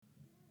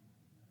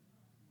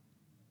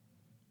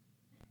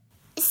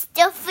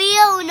The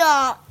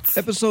Theonauts.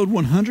 Episode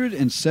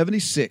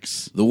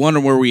 176. The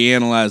one where we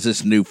analyze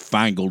this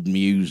newfangled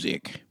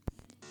music.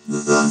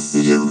 The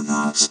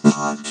Theonauts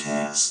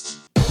Podcast.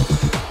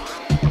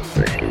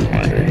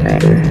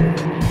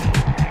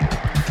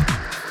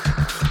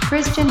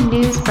 Christian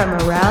news from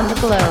around the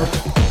globe.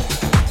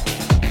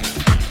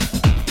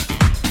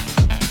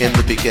 In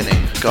the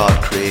beginning,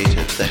 God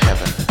created the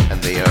heaven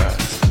and the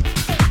earth.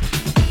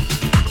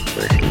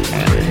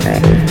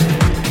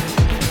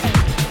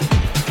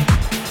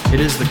 It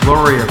is the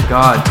glory of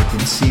God to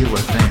conceal a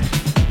thing,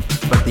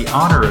 but the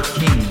honor of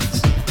kings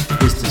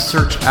is to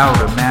search out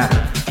a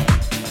matter.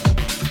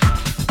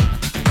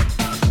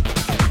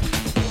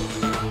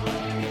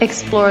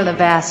 Explore the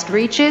vast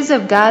reaches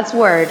of God's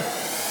Word.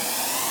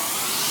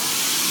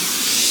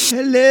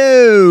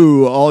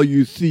 Hello, all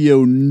you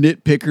Theo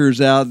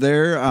nitpickers out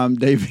there. I'm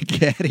David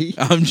Caddy.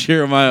 I'm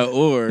Jeremiah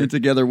Orr. And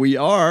together we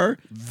are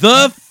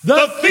The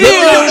Theonauts!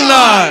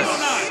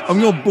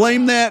 I'm going to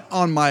blame that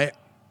on my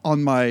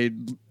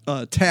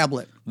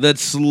tablet.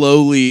 That's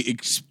slowly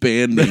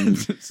expanding.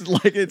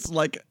 it's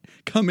like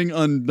coming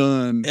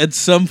undone. At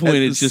some point,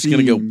 it's just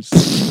going to go.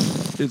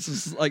 It's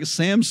just like a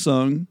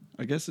Samsung.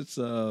 I guess it's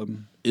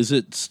Is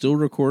it still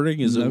recording?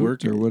 Is it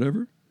working or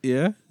whatever?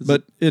 Yeah,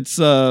 but it's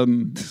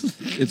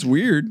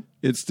weird.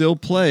 It still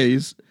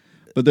plays,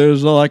 but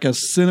there's like a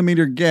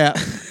centimeter gap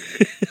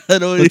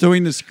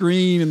between the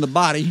screen and the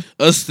body.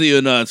 Us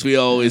Theonauts, we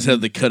always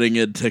have the cutting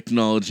edge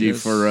technology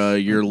for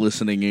your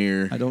listening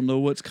ear. I don't know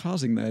what's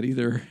causing that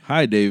either.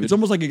 Hi, David. It's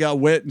almost like it got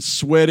wet and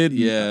sweated.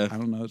 Yeah. I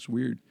don't know. It's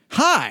weird.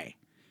 Hi.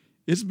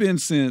 It's been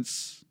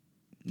since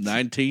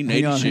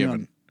 1987. Hang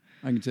on.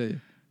 I can tell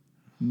you.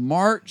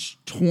 March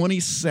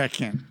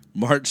 22nd.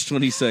 March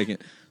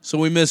 22nd. So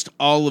we missed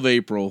all of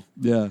April.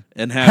 Yeah.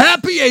 And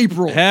Happy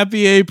April.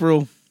 Happy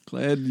April.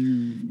 Glad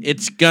you.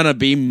 It's gonna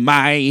be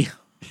May.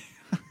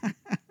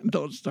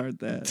 Don't start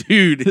that.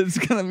 Dude. It's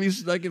gonna be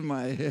stuck in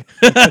my head.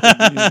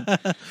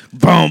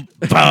 Bump.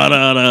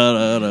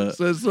 Ba-da-da-da-da.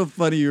 So it's so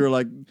funny. You're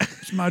like,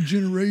 it's my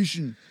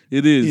generation.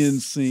 It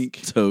is.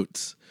 NSYNC.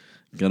 Totes.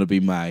 Gonna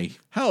be May.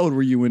 How old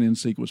were you when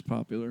NSYNC was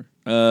popular?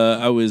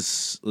 I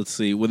was, let's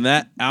see, when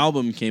that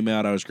album came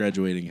out, I was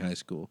graduating high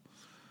school.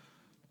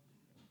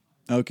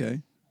 Okay.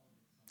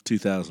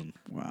 2000.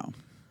 Wow.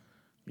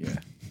 Yeah.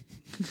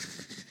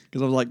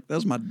 Because I was like, that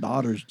was my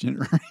daughter's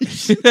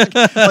generation.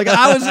 like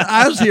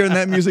I was hearing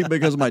that music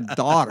because of my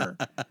daughter.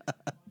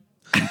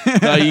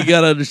 No, you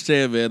gotta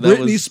understand, man.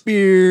 Britney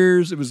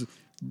Spears. It was,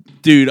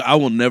 dude. I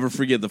will never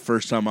forget the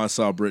first time I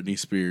saw Britney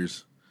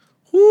Spears.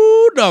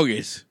 Woo,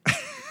 doggies.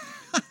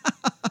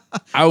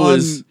 I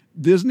was on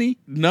Disney.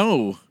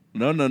 No.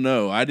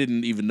 I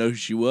didn't even know who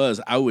she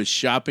was. I was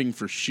shopping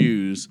for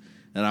shoes,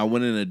 and I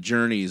went into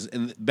Journeys.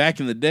 And back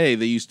in the day,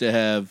 they used to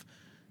have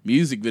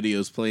music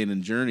videos playing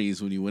in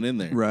Journeys when you went in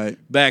there. Right.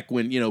 Back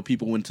when,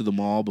 people went to the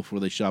mall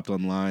before they shopped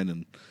online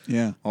and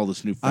all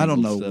this new I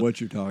don't know stuff. what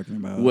you're talking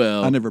about.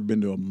 Well, I've never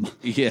been to a mall.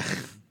 Yeah.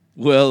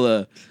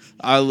 Well,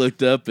 I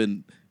looked up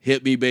and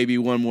Hit Me Baby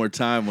One More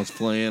Time was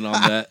playing on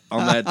that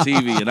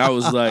TV, and I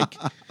was like,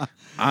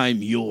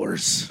 I'm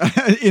yours.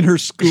 In her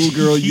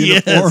schoolgirl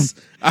uniform. Yes,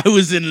 I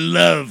was in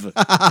love.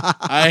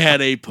 I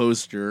had a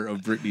poster of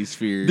Britney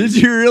Spears. Did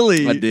you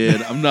really? I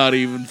did. I'm not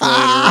even playing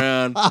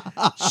around.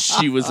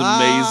 She was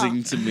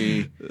amazing to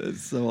me.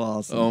 That's so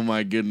awesome. Oh,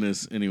 my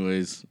goodness.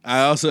 Anyways,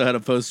 I also had a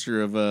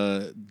poster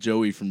of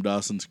Joey from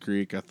Dawson's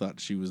Creek. I thought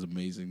she was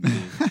amazing,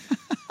 too.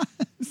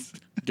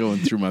 Going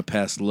through my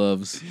past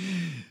loves.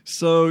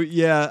 So,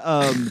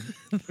 yeah.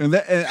 And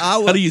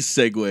how do you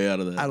segue out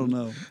of that? I don't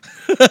know.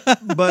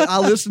 But I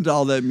listened to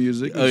all that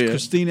music. It was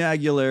Christina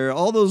Aguilera,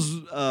 all those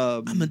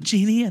I'm a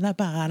genie in a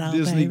bottle,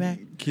 Disney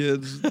baby.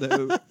 kids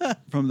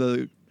from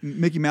the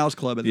Mickey Mouse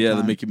Club at the time.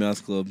 Yeah, the Mickey Mouse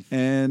Club.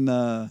 And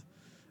the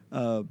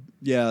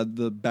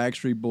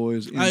Backstreet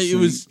Boys.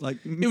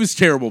 It was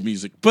terrible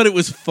music, but it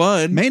was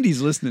fun.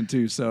 Mandy's listening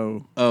too,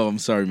 so. Oh, I'm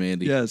sorry,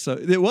 Mandy. Yeah, so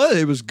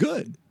it was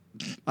good.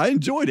 I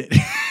enjoyed it.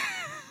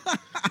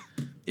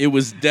 It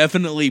was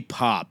definitely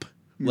pop.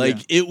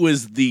 Like, it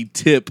was the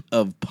tip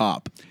of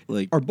pop.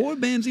 Like, are boy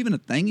bands even a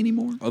thing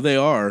anymore? Oh, they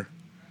are.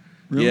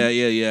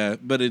 Really? Yeah.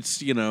 But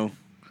it's,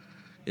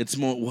 it's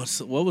more,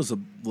 what was the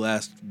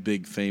last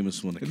big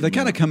famous one? They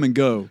kind of come and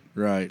go.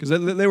 Right. Because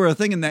they were a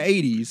thing in the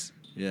 80s.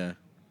 Yeah.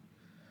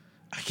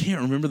 I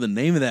can't remember the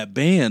name of that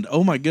band.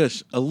 Oh, my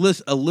gosh.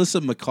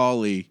 Alyssa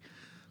Macaulay,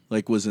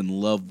 was in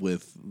love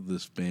with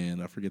this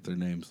band. I forget their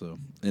names, though.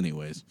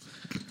 Anyways.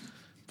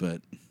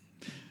 But...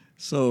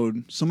 So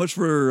much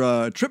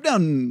for trip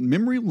down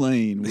memory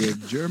lane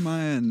with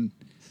Jeremiah and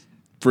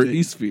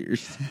Britney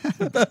Spears.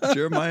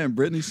 Jeremiah and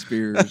Britney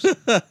Spears.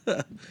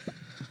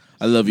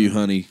 I love you,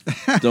 honey.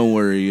 Don't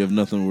worry, you have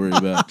nothing to worry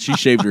about. She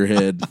shaved her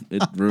head.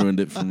 It ruined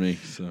it for me.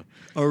 So.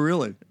 Oh,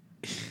 really?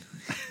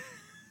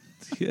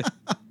 Yeah.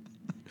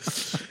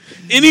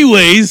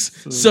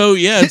 Anyways, so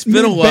it's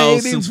been a while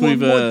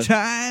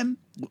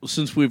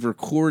since we've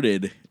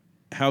recorded.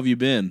 How have you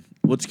been?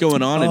 What's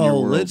going on in your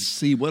world? Let's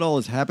see. What all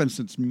has happened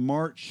since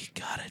March?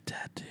 Got a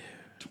tattoo.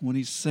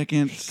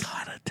 22nd. He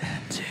got a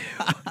tattoo.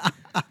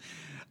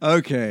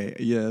 Okay,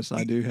 yes,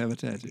 I do have a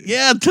tattoo.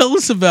 Yeah, tell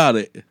us about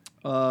it.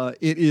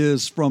 It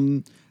is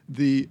from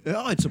the.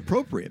 Oh, it's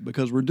appropriate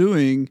because we're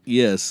doing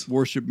Yes.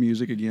 worship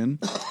music again,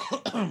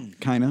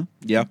 kind of.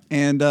 Yeah.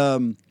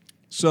 And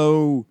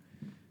so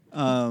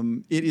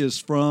it is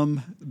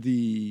from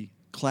the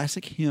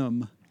classic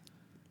hymn,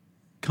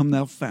 "Come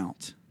Thou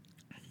Fount."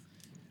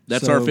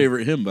 That's So- our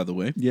favorite hymn, by the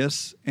way.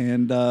 Yes,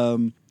 and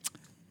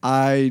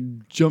I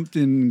jumped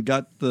and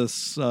got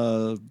this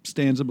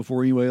stanza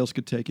before anyone else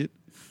could take it.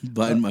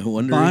 Bind my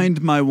wondering.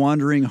 Bind my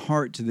wandering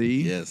heart to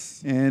thee.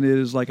 Yes. And it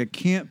is like a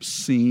camp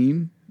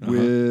scene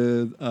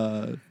with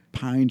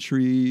pine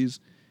trees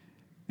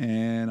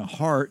and a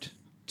heart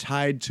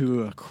tied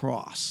to a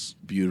cross.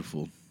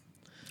 Beautiful.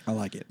 I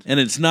like it. And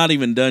it's not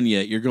even done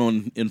yet. You're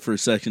going in for a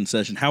second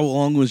session. How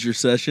long was your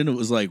session? It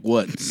was like,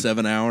 what,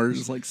 7 It hours?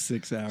 was like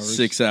 6 hours.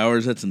 6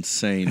 hours? That's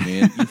insane,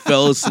 man. You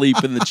fell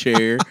asleep in the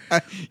chair,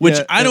 which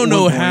Yeah, I at don't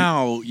know one point.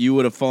 how you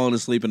would have fallen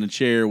asleep in a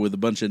chair with a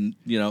bunch of, a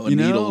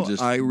needle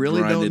just I really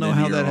don't grinded know into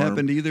how your that arm.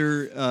 happened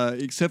either,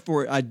 except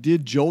for I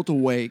did jolt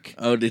awake.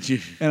 Oh, did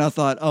you? And I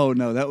thought, oh,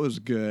 no, that was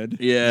good.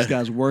 Yeah. This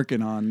guy's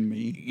working on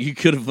me. You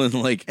could have been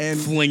like And-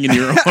 flinging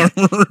your arm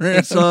around.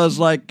 And so I was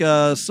like,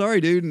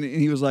 sorry, dude. And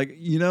he was like,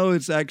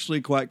 it's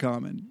actually quite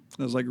common.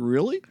 I was like,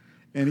 really?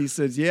 And he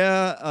says,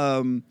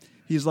 yeah.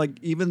 He's like,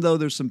 even though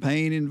there's some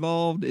pain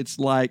involved, it's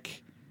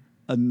like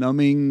a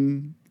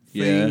numbing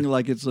thing, Yeah.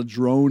 like it's a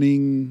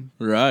droning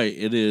Right,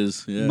 it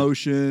is. Yeah.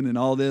 motion and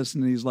all this.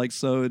 And he's like,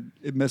 so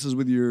it messes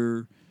with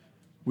your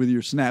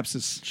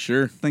synapses.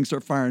 Sure. Things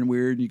start firing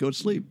weird and you go to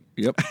sleep.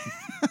 Yep.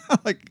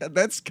 Like,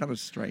 that's kind of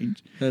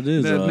strange. That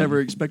is I've odd. never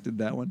expected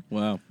that one.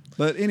 Wow.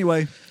 But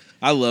anyway,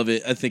 I love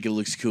it. I think it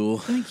looks cool.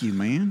 thank you, I'm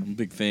man. a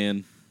big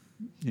fan.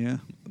 Yeah.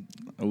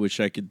 I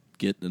wish I could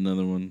get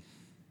another one.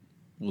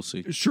 We'll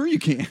see. Sure you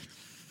can.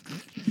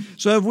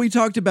 So have we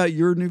talked about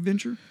your new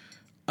venture?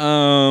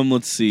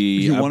 Let's Do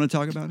see. you I- want to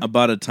talk about it? I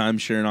bought a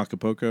timeshare in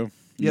Acapulco.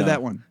 Yeah, No.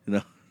 that one.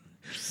 No.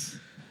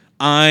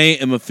 I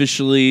am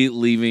officially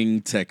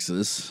leaving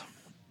Texas.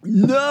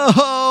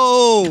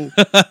 No!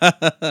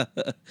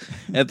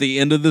 At the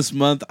end of this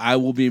month, I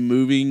will be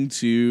moving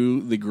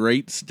to the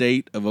great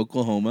state of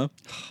Oklahoma,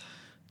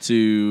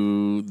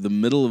 to the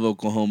middle of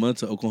Oklahoma,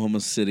 to Oklahoma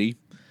City.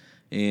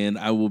 And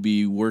I will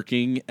be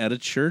working at a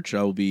church.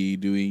 I will be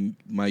doing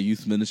my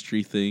youth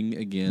ministry thing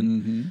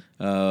again.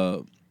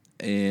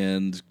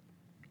 And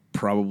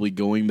probably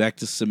going back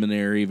to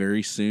seminary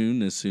very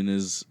soon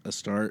as I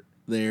start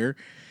there.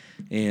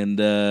 And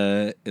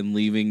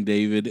leaving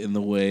David in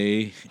the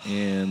way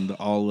and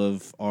all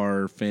of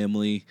our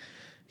family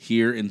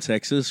here in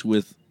Texas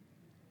with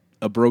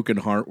a broken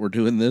heart. We're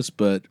doing this,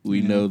 but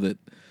we know that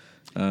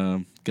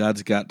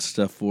God's got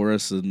stuff for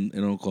us in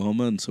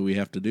Oklahoma, and so we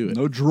have to do it.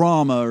 No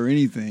drama or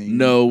anything.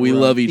 No, we or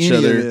love each any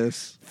of other.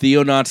 this.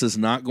 Theonauts is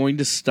not going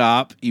to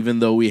stop, even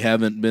though we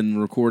haven't been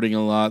recording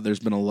a lot. There's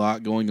been a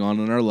lot going on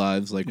in our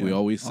lives, like we Yeah,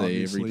 always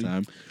say every obviously.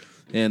 time.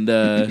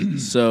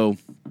 And so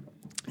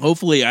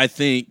hopefully, I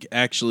think,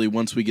 actually,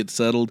 once we get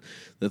settled,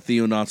 the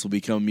Theonauts will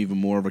become even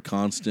more of a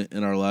constant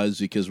in our lives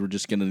because we're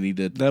just going to need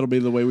to That'll be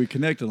the way we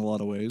connect in a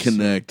lot of ways.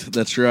 connect.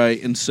 That's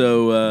right. And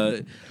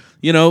so,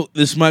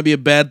 this might be a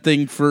bad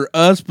thing for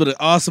us, but an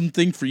awesome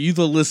thing for you,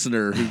 the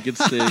listener, who gets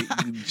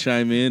to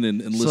chime in and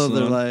listen. So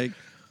they're on. like,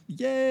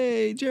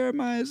 yay,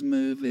 Jeremiah's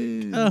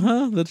moving.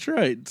 That's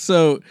right.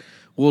 So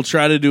we'll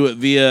try to do it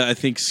via, I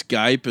think,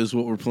 Skype is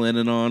what we're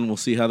planning on. We'll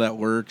see how that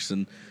works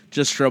and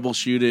just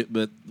troubleshoot it.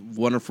 But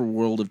wonderful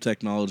world of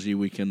technology,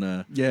 we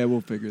can Yeah, we'll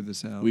figure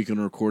this out. we can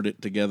record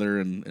it together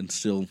and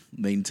still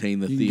maintain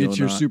the You can get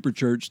your Theonaut. super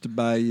church to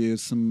buy you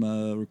some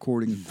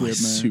recording My equipment.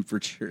 super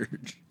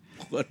church,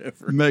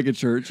 whatever. Mega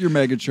church. Your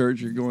mega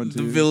church you're going to.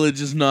 The village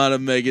is not a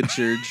mega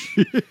church.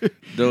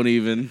 Don't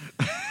even.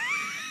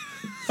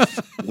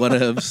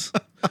 Whatevs.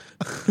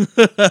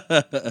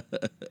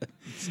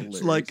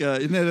 It's like,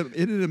 isn't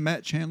it a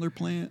Matt Chandler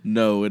plant?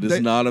 No, it is Da-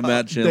 not a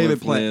Matt Chandler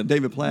David Platt. plant.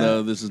 David Platt.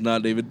 No, this is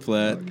not David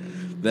Platt.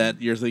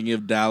 That you're thinking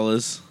of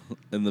Dallas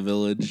and the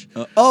Village.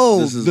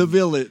 This is- the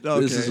village. Okay.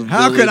 this is a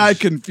How can I village.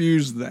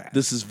 confuse that?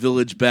 This is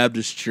Village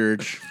Baptist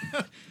Church,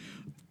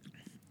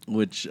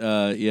 which,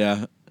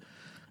 I'm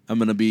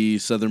going to be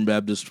Southern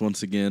Baptist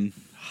once again.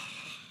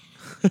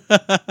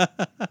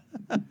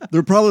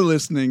 They're probably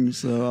listening,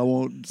 so I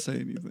won't say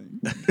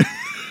anything.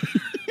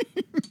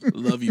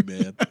 Love you,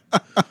 man.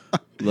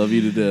 Love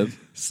you to death.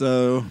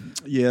 So,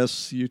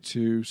 yes, you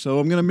too. So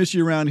I'm going to miss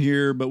you around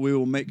here, but we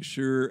will make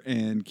sure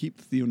and keep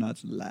the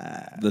Theonauts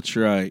alive. That's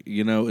right.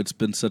 It's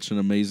been such an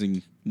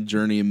amazing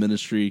journey in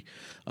ministry.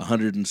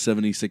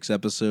 176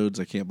 episodes.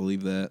 I can't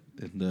believe that.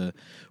 And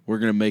we're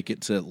going to make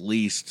it to at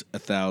least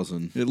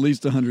 1,000. At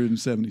least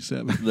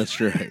 177. That's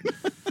right.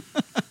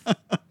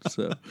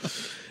 So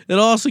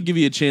it'll also give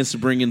you a chance to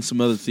bring in some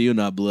other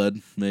Theonaut blood,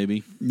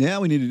 maybe. Yeah,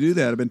 we need to do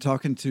that. I've been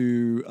talking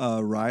to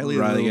Riley a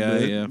little guy,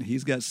 bit. yeah.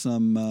 He's got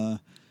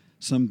some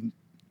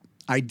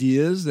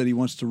ideas that he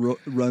wants to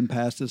run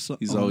past us.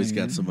 He's on always air.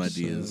 got some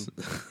ideas.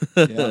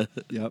 So,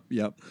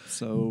 yep.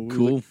 So we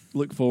Cool.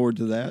 look forward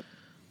to that.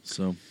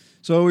 So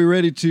So are we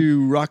ready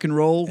to rock and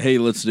roll? Hey,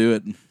 let's do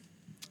it.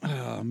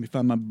 Let me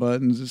find my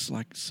buttons. It's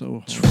like so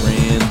hard.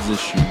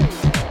 Transition.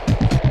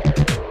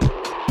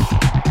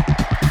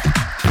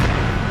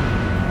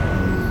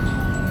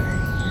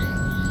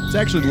 It's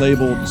actually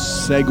labeled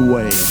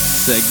Segway.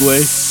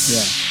 Segway?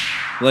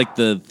 Yeah. Like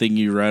the thing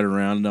you ride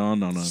around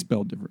on a...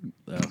 Spelled different.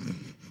 Oh.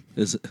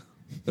 Is it?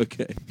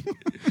 Okay.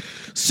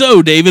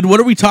 So, David, what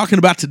are we talking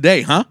about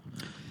today, huh?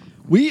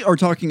 We are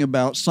talking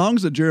about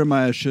songs that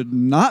Jeremiah should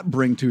not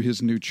bring to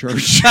his new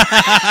church.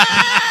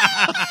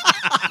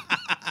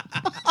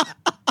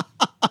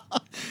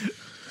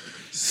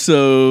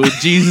 So,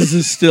 Jesus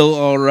is still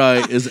all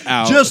right is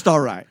out. Just all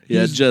right. Yeah,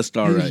 He's- just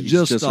all right. he's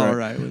He's just all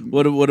right.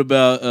 What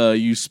about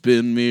you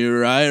spin me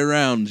right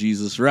around,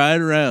 Jesus, right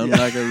around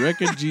like a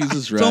record,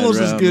 Jesus, right It's almost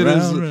around, as good round,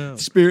 as round.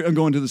 Spirit. I'm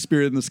going to the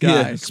Spirit in the sky.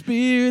 Yeah,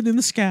 spirit in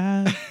the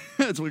sky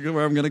That's where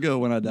I'm going to go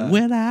when I die.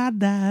 when I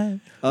die.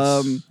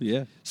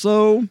 Yeah.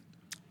 So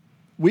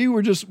we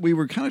were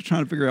kind of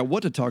trying to figure out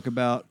what to talk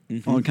about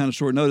on kind of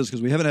short notice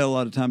because we haven't had a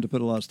lot of time to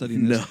put a lot of study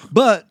in this. No.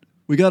 But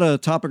we got a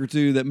topic or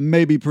two that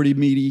may be pretty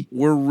meaty.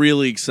 We're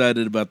really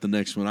excited about the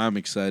next one. I'm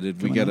excited.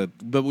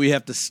 But we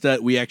have to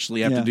we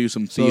actually have to do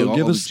some So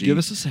theology. give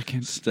us a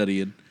second.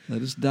 studying.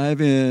 Let us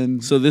dive in.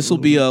 So this will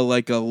be a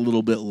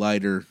little bit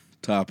lighter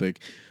topic.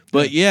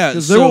 But yeah,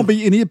 Because there won't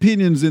be any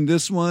opinions in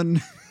this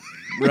one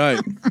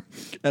right.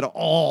 at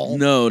all.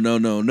 No.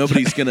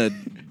 Nobody's going to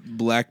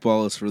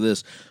blackball us for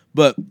this.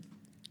 But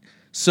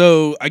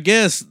so I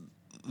guess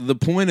the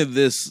point of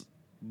this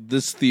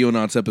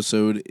Theonauts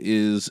episode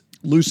is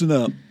Loosen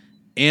up.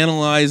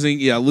 analyzing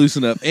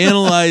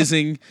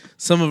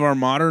some of our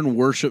modern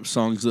worship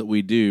songs that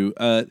we do.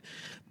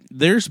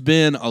 There's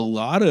been a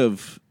lot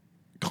of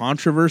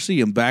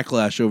controversy and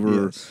backlash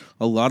over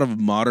a lot of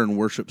modern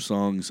worship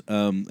songs.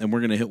 And we're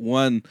going to hit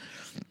one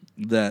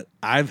that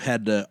I've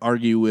had to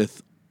argue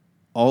with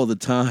all the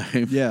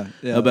time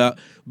about.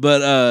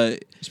 But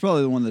It's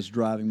probably the one that's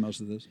driving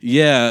most of this.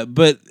 yeah,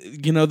 but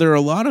there are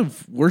a lot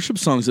of worship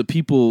songs that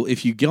people,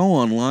 if you go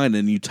online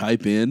and you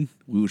type in,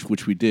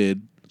 which we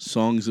did,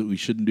 songs that we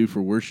shouldn't do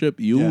for worship,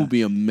 you will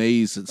be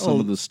amazed at some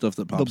of the stuff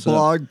that pops The up.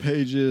 blog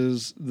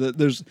pages,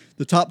 there's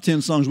the top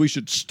 10 songs we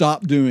should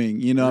stop doing.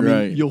 I mean,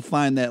 Right. you'll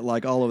find that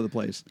like all over the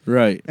place.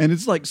 Right. And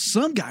it's like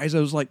some guys, I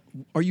was like,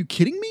 are you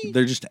kidding me?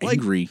 They're just Like,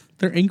 angry.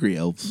 They're angry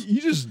elves. You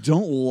just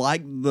don't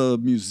like the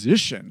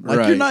musician. Like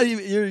Right. you're not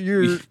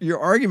even your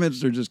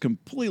arguments are just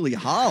completely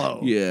hollow.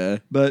 Yeah.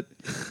 But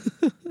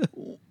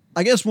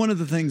I guess one of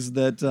the things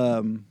that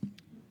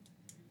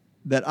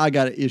that I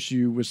got an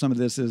issue with some of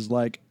this is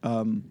like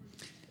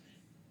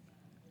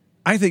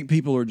I think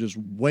people are just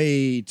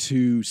way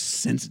too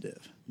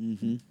sensitive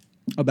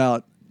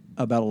about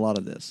a lot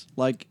of this.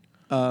 Like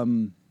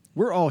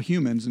we're all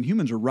humans, and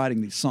humans are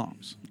writing these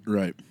songs,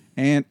 Right.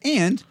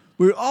 and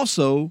we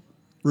also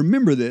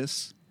remember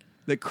this,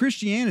 that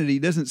Christianity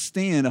doesn't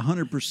stand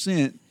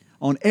 100%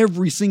 on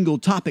every single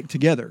topic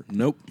together.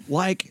 Nope.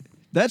 Like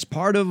that's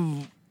part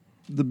of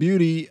the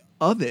beauty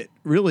of it,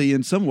 really,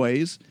 in some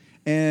ways,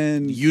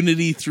 and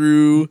Unity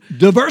through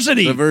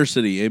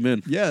diversity.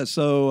 Amen. Yeah.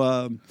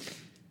 So,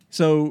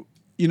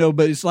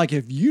 but it's like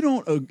if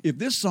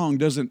this song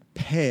doesn't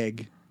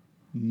peg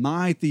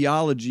my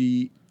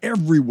theology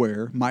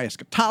everywhere, my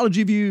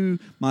eschatology view,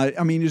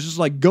 it's just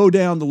like go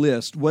down the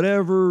list.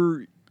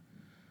 Whatever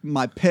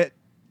my pet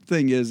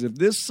thing is, if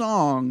this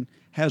song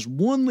has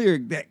one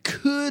lyric that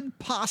could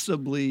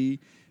possibly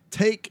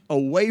take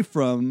away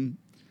from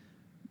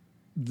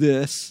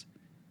this,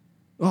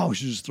 we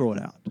should just throw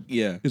it out.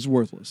 Yeah. It's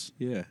worthless.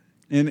 Yeah.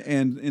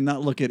 And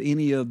not look at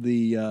any of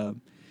the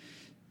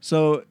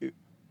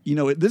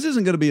this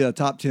isn't going to be a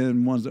top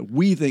 10 ones that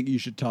we think you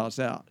should toss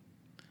out.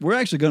 We're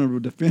actually going to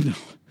defend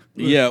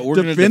Yeah, we're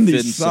going to defend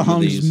these some of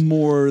songs these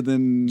more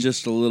than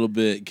just a little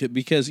bit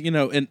because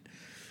and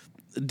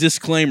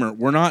disclaimer,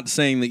 we're not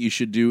saying that you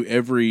should do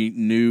every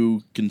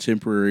new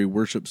contemporary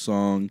worship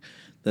song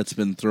that's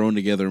been thrown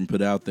together and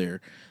put out there.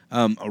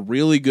 A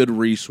really good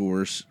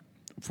resource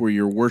for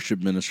your worship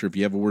minister, if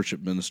you have a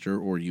worship minister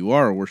or you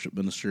are a worship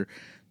minister,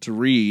 to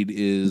read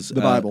is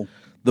the Bible.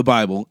 The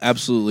Bible,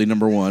 absolutely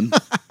number one.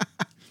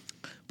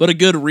 But a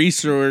good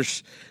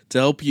resource to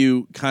help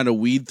you kind of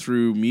weed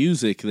through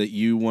music that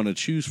you want to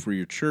choose for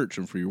your church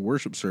and for your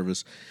worship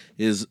service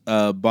is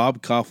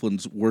Bob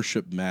Coughlin's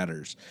Worship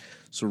Matters.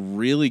 It's a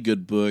really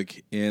good book,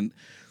 and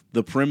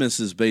the premise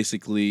is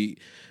basically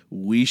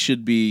we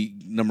should be,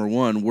 number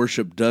one,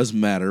 worship does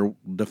matter,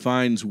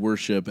 defines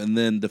worship, and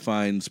then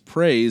defines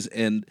praise,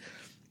 and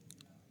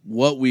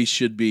what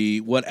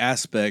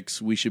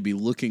aspects we should be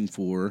looking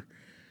for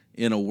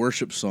in a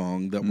worship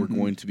song that we're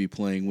going to be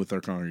playing with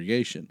our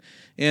congregation.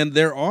 And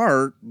there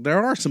are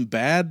some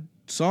bad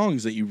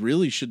songs that you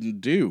really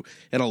shouldn't do,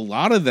 and a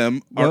lot of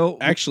them are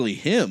actually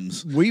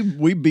hymns. We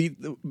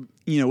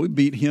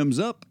beat hymns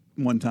up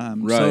one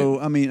time. Right. So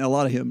a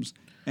lot of hymns,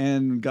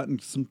 and gotten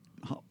some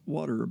hot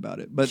water about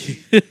it. But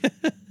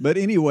but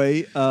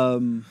anyway,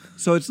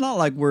 so it's not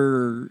like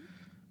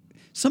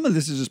some of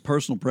this is just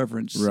personal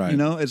preference. Right.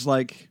 It's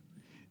like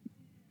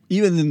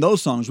even in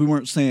those songs, we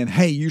weren't saying,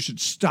 "Hey, you should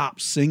stop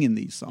singing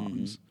these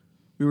songs."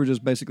 We were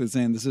just basically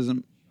saying, "This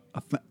isn't.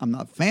 I'm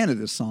not a fan of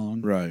this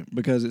song, Right.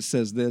 Because it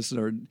says this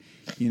or,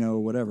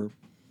 whatever."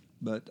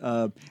 But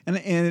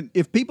and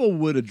if people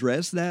would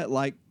address that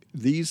like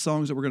these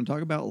songs that we're going to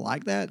talk about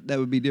like that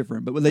would be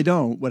different. But when they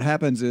don't, what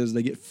happens is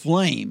they get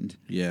flamed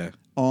Yeah.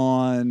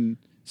 on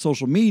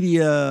social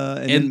media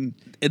And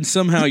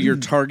somehow you're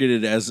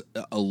targeted as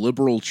a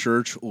liberal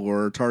church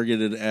or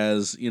targeted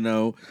as,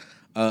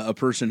 a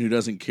person who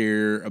doesn't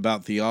care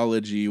about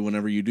theology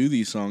whenever you do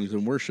these songs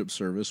in worship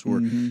service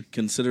or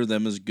consider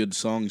them as good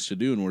songs to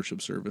do in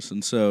worship service.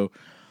 And so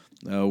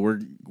we're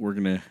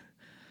going to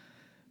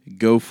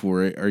go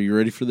for it. Are you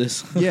ready for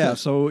this? yeah.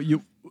 So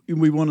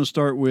we want to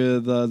start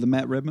with the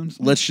Matt Redman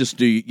song? Let's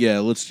do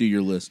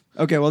your list.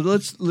 Okay, well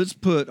let's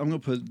put. I'm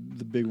going to put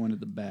the big one at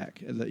the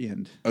back at the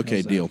end. Okay,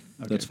 How's that? deal.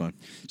 Okay. That's fine.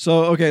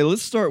 So okay,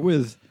 let's start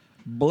with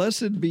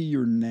 "Blessed Be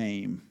Your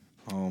Name,"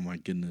 Oh my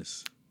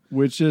goodness.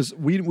 which is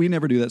we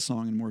never do that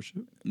song in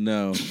worship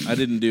No, I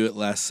didn't do it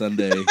last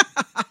Sunday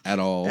at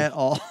all. at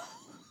all.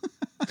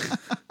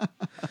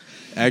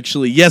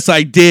 Actually, yes,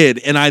 I did,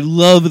 and I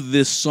love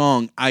this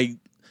song.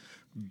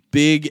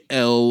 Big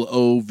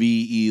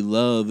LOVE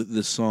love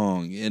this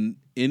song, and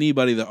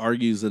anybody that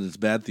argues that it's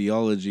bad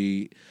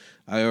theology,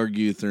 I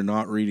argue that they're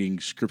not reading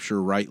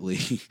Scripture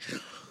rightly,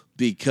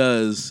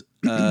 because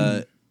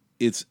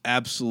it's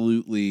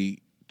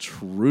absolutely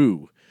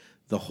true.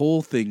 The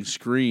whole thing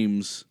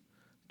screams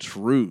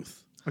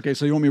truth. Okay,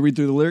 so you want me to read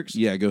through the lyrics?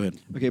 Yeah, go ahead.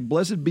 Okay,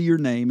 blessed be your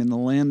name in the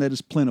land that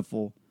is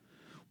plentiful,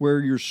 where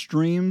your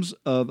streams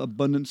of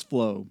abundance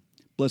flow.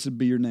 Blessed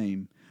be your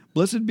name.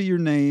 Blessed be your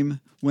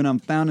name when I'm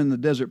found in the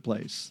desert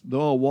place.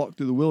 Though I'll walk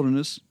through the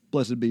wilderness,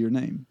 blessed be your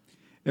name.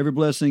 Every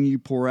blessing you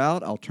pour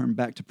out, I'll turn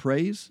back to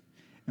praise.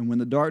 And when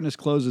the darkness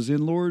closes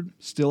in, Lord,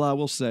 still I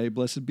will say,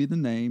 blessed be the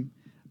name,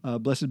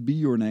 blessed be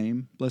your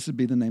name, blessed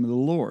be the name of the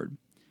Lord.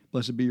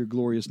 Blessed be your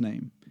glorious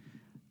name.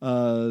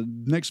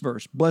 Next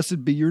verse.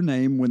 Blessed be your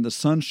name when the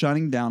sun's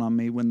shining down on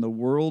me, when the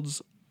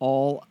world's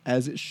all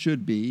as it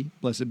should be.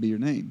 Blessed be your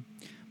name.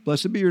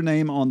 Blessed be your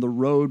name on the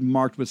road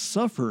marked with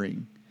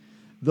suffering.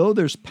 Though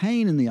there's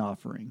pain in the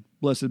offering,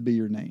 blessed be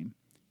your name.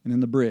 And in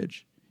the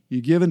bridge,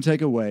 you give and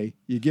take away,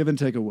 you give and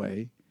take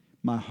away.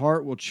 My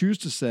heart will choose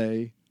to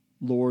say,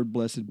 Lord,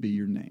 blessed be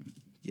your name.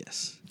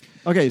 Yes.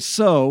 Okay,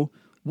 so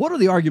what are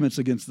the arguments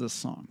against this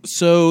song?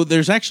 So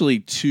there's actually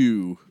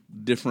two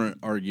different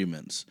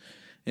arguments.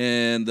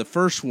 And the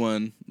first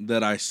one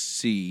that I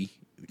see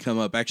come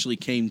up actually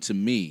came to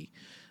me.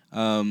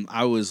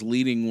 I was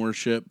leading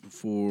worship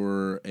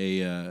for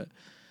a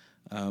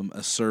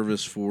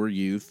service for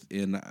youth,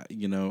 and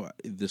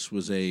this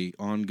was a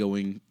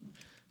ongoing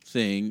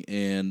thing,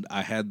 and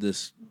I had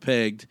this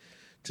pegged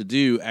to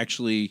do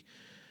actually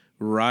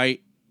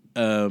right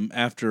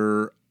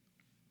after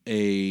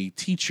a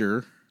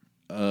teacher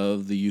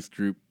of the youth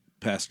group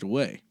passed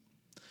away,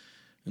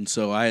 and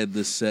so I had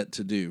this set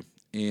to do,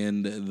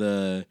 and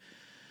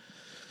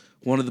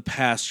one of the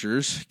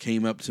pastors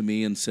came up to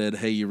me and said,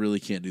 "Hey, you really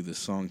can't do this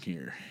song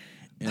here,"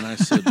 and I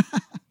said,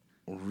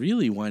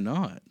 "Really? Why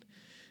not?"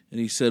 And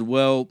he said,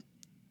 "Well,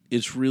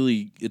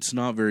 it's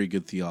not very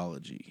good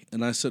theology."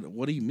 And I said,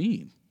 "What do you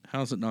mean?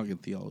 How is it not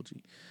good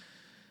theology?"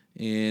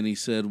 And he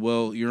said,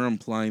 "Well, you're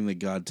implying that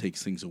God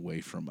takes things away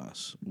from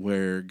us,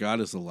 where God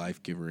is the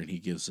life giver and he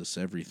gives us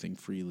everything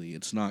freely.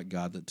 It's not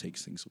God that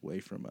takes things away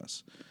from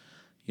us,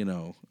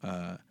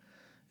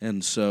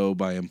 and so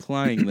by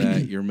implying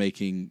that,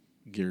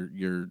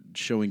 you're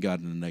showing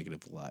God in a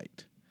negative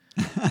light,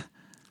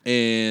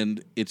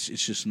 and it's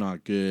just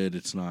not good.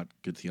 It's not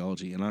good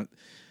theology." And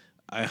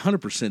I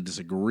 100%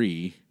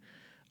 disagree.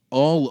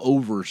 All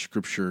over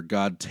Scripture,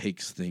 God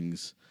takes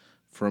things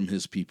from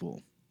his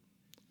people.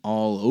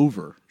 All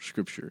over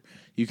Scripture.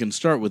 You can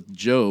start with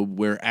Job,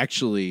 where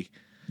actually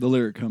The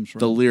lyric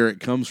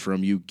comes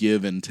from. You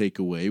give and take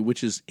away,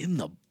 which is in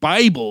the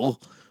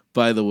Bible,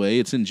 by the way.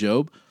 It's in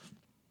Job,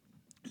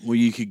 where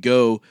you could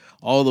go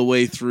all the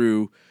way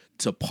through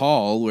to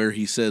Paul, where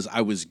he says,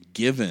 I was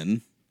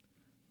given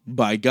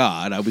by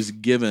God. I was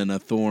given a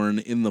thorn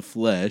in the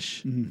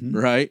flesh,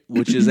 right?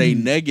 Which is a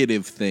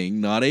negative thing,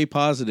 not a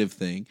positive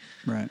thing.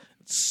 Right.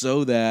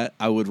 So that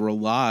I would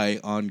rely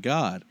on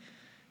God.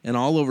 And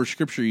all over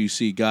Scripture you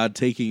see God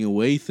taking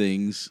away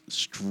things,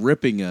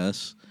 stripping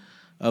us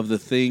of the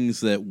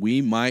things that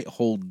we might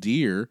hold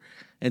dear,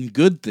 and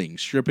good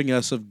things, stripping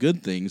us of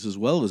good things as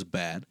well as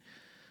bad,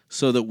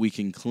 so that we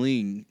can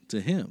cling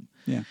to him.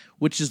 Yeah.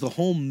 Which is the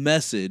whole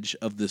message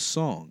of this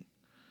song.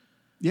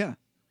 Yeah.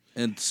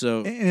 And so,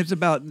 And it's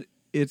about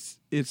it's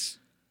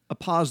a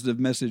positive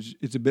message.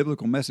 It's a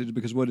biblical message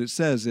because what it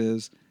says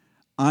is,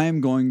 I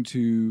am going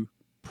to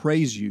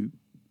praise you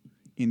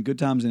in good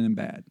times and in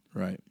bad.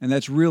 right. And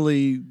that's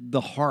really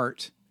the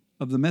heart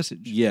of the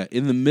message. Yeah,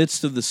 in the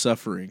midst of the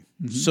suffering.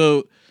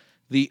 So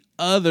the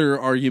other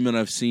argument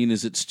I've seen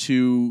is it's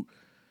too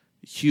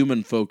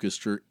human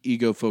focused or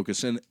ego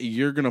focused, and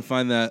you're going to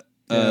find that.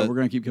 We're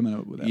going to keep coming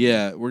up with that.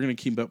 Yeah, we're going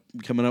to keep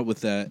coming up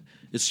with that.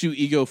 It's too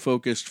ego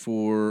focused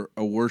for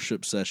a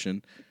worship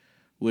session,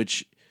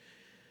 which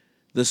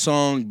the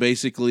song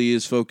basically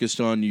is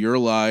focused on your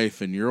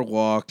life and your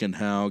walk and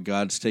how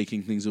God's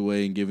taking things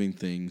away and giving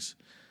things.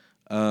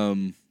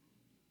 But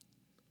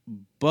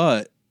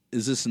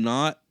is this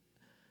not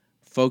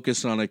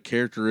focused on a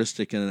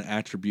characteristic and an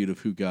attribute of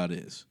who God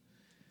is?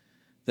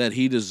 That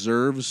he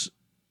deserves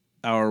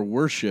our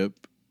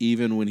worship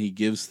even when he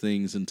gives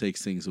things and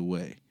takes things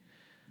away.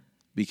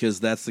 Because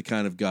that's the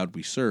kind of God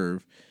we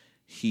serve.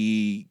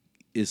 He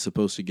is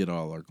supposed to get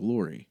all our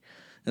glory.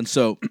 And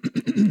so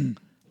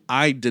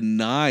I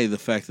deny the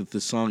fact that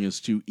this song is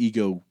too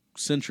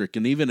egocentric.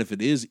 And even if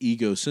it is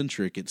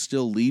egocentric, it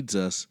still leads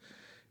us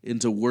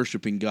into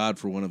worshiping God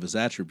for one of his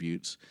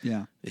attributes,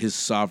 his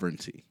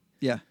sovereignty.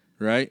 Yeah.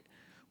 Right?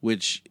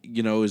 Which,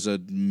 is a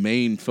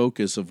main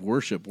focus of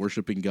worship,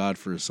 worshiping God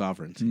for his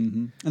sovereignty.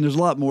 Mm-hmm. And there's a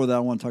lot more that I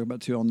want to talk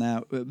about too on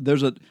that.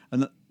 There's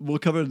we'll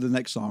cover the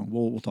next song.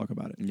 We'll talk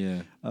about it.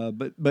 Yeah.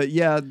 But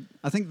yeah,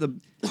 I think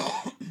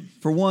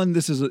for one,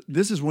 this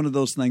is one of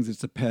those things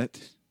that's a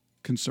pet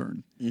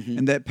concern,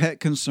 and that pet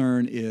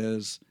concern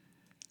is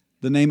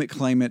the name it,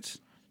 claim it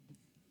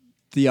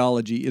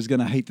theology is going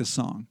to hate the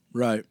song,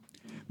 Right.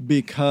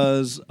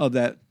 because of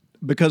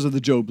the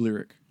Job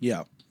lyric.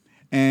 Yeah.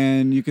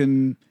 And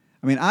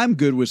I'm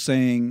good with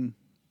saying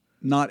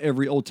not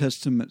every Old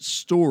Testament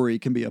story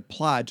can be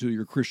applied to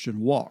your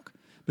Christian walk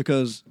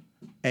because,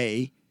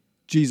 A,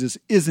 Jesus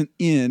isn't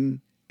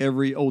in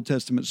every Old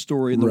Testament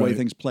story and the way Right.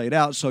 things played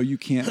out, so you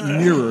can't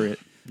mirror it.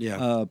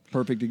 Yeah.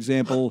 Perfect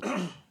example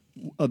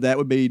of that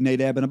would be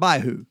Nadab and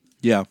Abihu.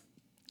 Yeah.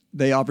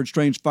 They offered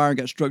strange fire and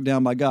got struck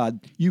down by God.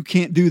 You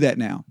can't do that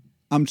now.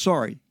 I'm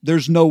sorry.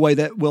 There's no way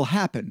that will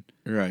happen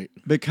Right.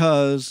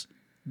 because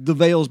the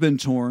veil's been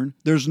torn.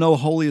 There's no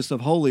holiest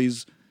of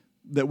holies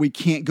that we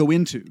can't go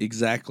into.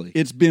 Exactly.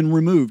 It's been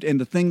removed, and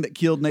the thing that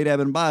killed Nadab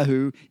and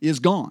Abihu is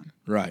gone.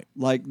 Right.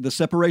 Like the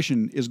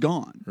separation is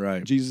gone.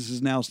 Right. Jesus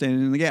is now standing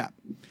in the gap.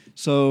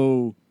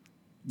 So,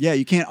 yeah,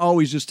 you can't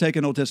always just take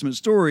an Old Testament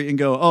story and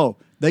go, oh,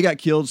 they got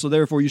killed, so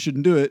therefore you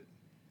shouldn't do it.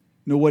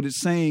 No, what it's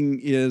saying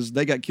is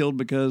they got killed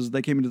because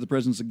they came into the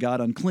presence of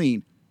God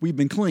unclean. We've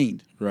been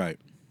cleaned. Right.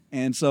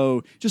 And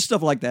so just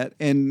stuff like that.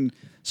 And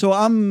so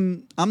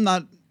I'm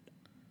not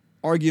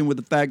arguing with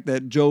the fact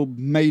that Job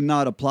may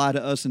not apply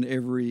to us in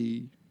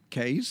every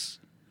case,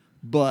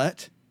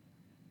 but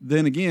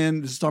then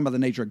again, this is talking about the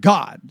nature of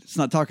God. It's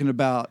not talking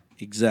about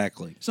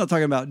Exactly. It's not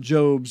talking about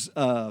Job's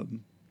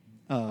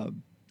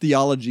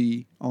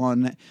theology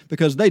on,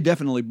 because they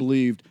definitely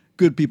believed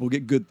good people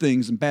get good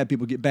things and bad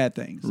people get bad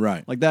things.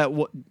 Right. Like that.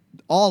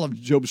 All of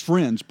Job's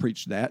friends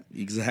preached that.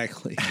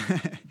 Exactly.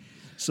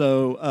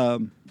 So,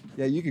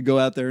 yeah, you could go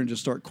out there and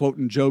just start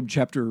quoting Job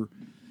chapter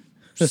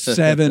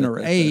 7 or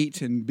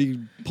 8 and be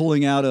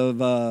pulling out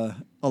of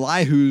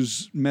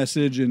Elihu's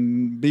message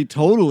and be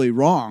totally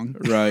wrong.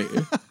 Right.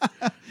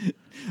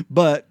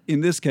 But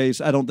in this case,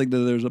 I don't think that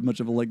there's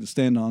much of a leg to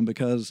stand on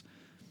because,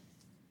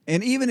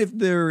 and even if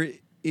there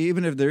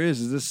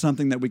is this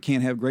something that we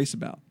can't have grace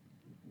about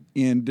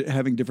and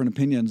having different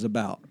opinions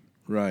about?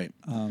 Right.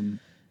 And,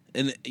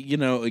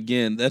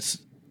 again,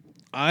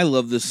 I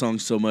love this song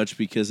so much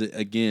because it,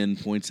 again,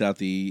 points out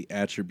the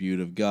attribute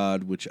of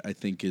God, which I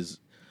think is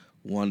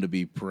one to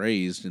be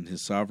praised in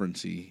his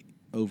sovereignty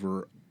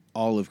over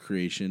all of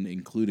creation,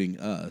 including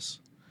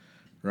us,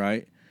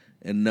 right?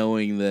 And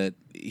knowing that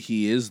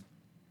he is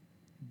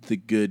the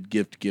good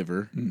gift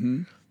giver,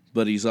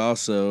 but he's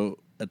also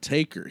a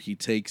taker. He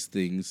takes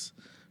things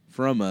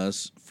from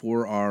us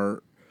for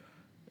our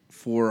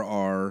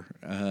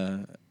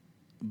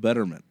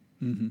betterment.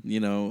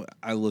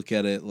 I look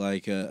at it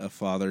like a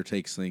father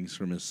takes things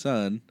from his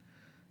son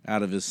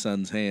out of his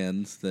son's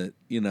hands that,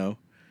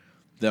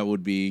 that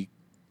would be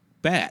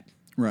bad.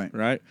 Right.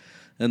 Right.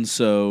 And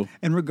so.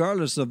 And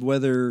regardless of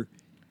whether,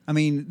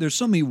 there's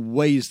so many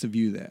ways to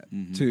view that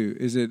too.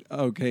 Is it,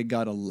 okay,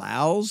 God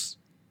allows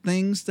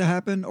things to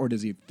happen, or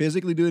does he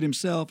physically do it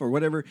himself, or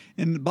whatever?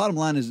 And the bottom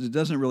line is it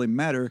doesn't really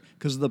matter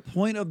because the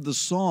point of the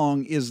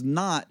song is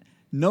not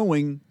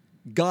knowing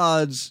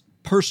God's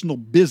personal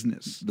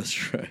business.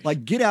 That's right.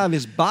 Like, get out of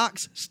his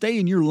box, stay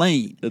in your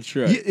lane. That's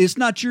right. It's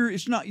not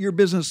your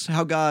business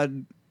how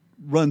God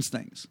runs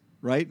things,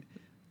 right?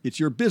 It's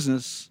your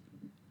business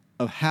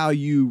of how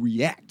you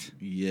react.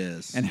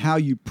 Yes. And how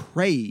you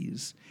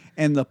praise.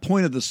 And the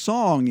point of the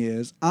song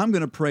is, I'm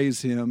going to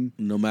praise him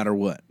no matter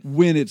what,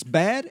 when it's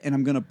bad, and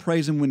I'm going to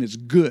praise him when it's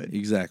good.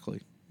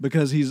 Exactly.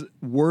 Because he's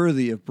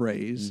worthy of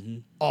praise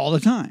all the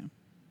time.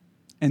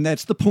 And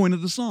that's the point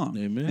of the song.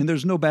 Amen. And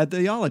there's no bad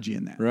theology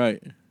in that.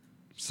 Right.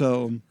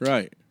 So.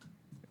 Right.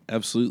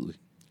 Absolutely.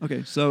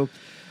 Okay. So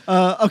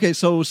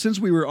since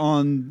we were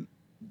on,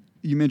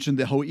 you mentioned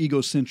the whole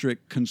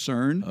egocentric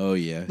concern. Oh,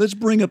 yeah. Let's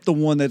bring up the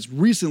one that's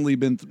recently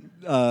been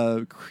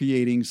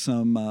creating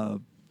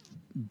some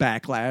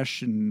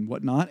backlash and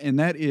whatnot, and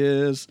that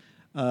is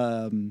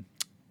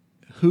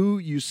Who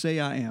You Say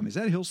I Am. Is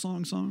that a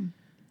Hillsong song?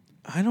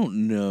 I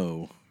don't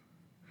know.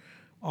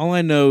 All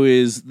I know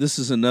is this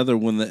is another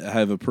one that I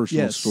have a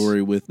personal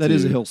story with. That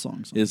is a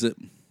Hillsong song. Is it?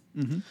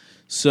 Mm-hmm.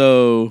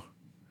 So,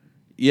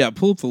 yeah,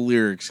 pull up the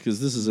lyrics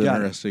because this is Got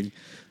interesting.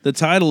 The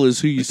title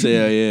is Who You Say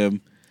I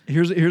Am.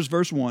 Here's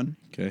verse 1.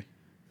 Okay.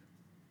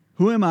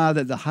 Who am I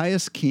that the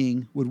highest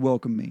king would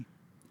welcome me?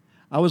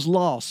 I was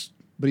lost,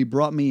 but he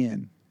brought me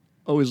in.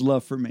 Oh, his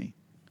love for me.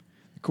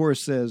 The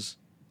chorus says,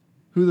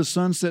 who the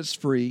Son sets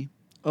free,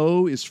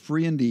 oh, is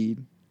free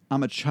indeed.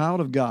 I'm a child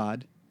of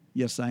God.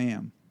 Yes, I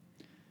am.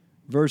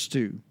 Verse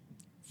 2.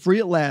 Free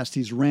at last,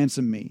 he's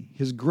ransomed me.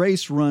 His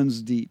grace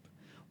runs deep.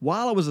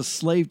 While I was a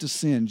slave to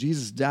sin,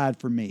 Jesus died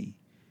for me.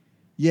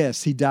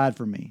 Yes, he died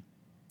for me.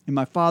 In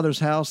my Father's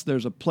house,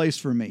 there's a place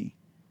for me.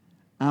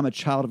 I'm a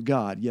child of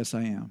God. Yes,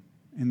 I am.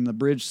 And the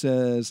bridge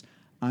says,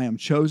 I am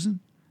chosen,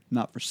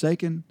 not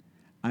forsaken.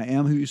 I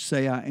am who you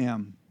say I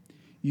am.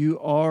 You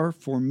are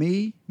for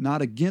me,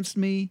 not against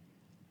me.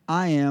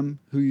 I am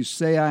who you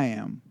say I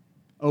am.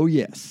 Oh,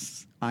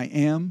 yes, I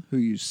am who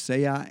you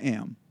say I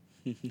am.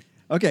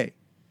 Okay,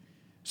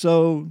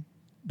 so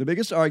the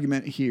biggest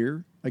argument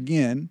here,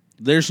 again...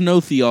 There's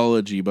no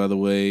theology, by the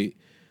way,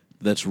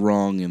 that's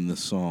wrong in the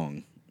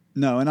song.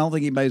 No, and I don't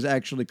think anybody's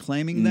actually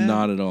claiming that.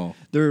 Not at all.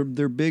 Their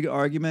big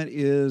argument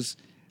is,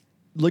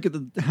 look at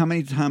how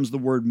many times the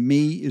word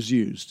me is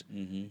used.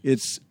 Mm-hmm.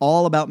 It's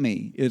all about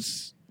me.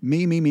 It's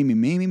me, me, me, me,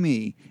 me, me,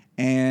 me.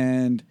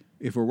 And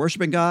if we're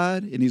worshiping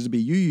God, it needs to be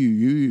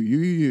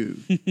you.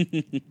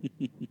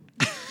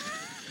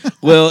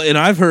 Well, and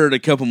I've heard a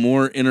couple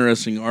more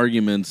interesting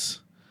arguments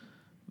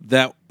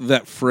that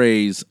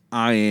phrase,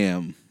 I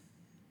am,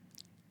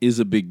 is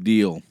a big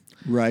deal.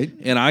 Right.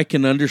 And I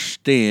can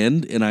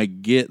understand and I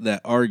get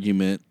that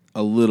argument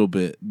a little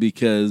bit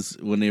because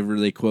whenever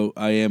they quote,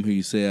 I am who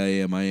you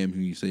say I am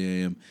who you say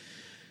I am,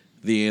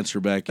 the answer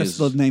back that's is...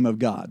 That's the name of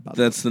God. By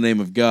the way. That's the name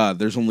of God.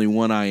 There's only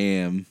one I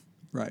am.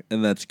 Right.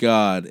 And that's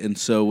God. And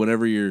so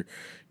whenever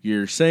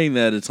you're saying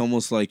that, it's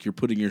almost like you're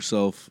putting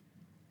yourself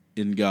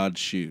in God's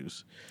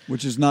shoes.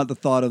 Which is not the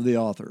thought of the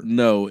author.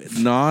 No,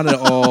 not at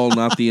all.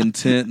 Not the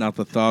intent, not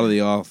the thought of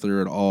the author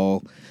at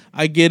all.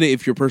 I get it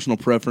if your personal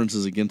preference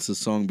is against the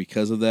song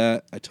because of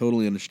that. I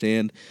totally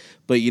understand.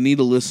 But you need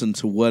to listen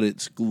to what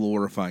it's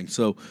glorifying.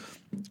 So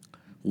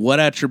what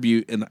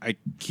attribute, and I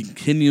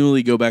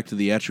continually go back to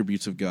the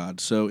attributes of God.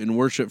 So in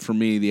worship, for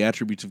me, the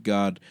attributes of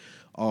God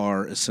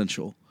are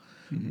essential.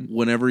 Mm-hmm.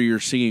 Whenever you're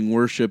singing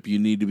worship, you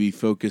need to be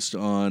focused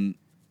on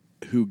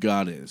who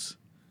God is,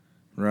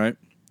 right?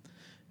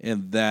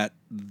 And that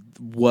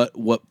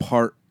what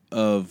part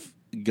of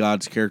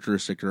God's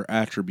characteristic or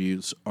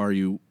attributes are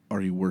you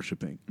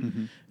worshiping?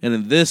 Mm-hmm. And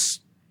in this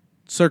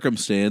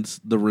circumstance,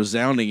 the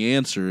resounding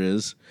answer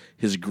is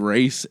His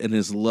grace and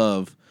His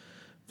love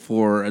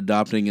for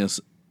adopting us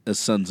as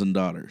sons and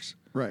daughters,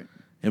 right?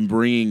 And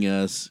bringing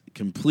us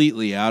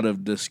completely out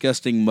of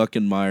disgusting muck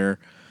and mire,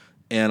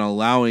 and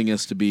allowing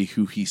us to be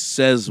who He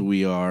says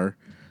we are,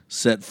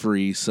 set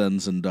free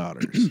sons and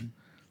daughters.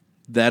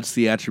 That's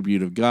the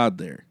attribute of God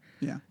there.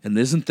 Yeah. And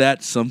isn't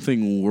that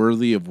something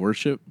worthy of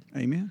worship?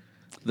 Amen.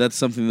 That's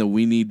something that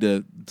we need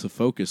to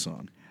focus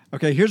on.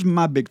 Okay, here's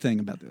my big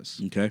thing about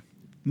this. Okay.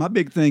 My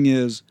big thing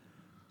is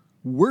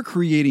we're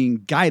creating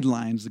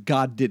guidelines that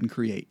God didn't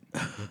create.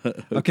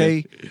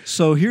 Okay?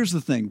 So here's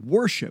the thing.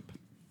 Worship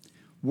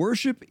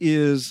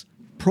is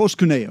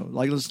proskuneo.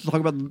 Like, let's talk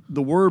about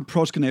the word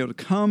proskuneo, to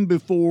come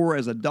before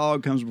as a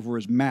dog comes before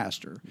his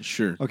master.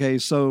 Sure. Okay,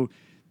 so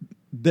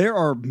there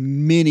are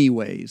many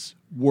ways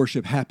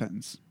worship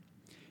happens.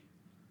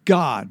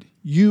 God,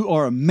 you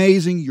are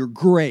amazing. You're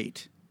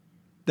great.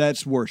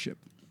 That's worship.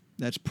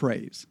 That's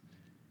praise.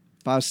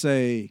 If I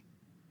say,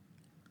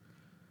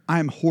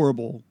 I'm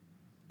horrible,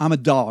 I'm a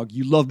dog,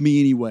 you love me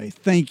anyway,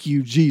 thank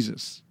you,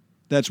 Jesus,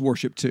 that's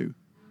worship too.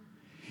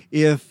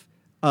 If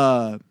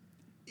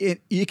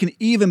it can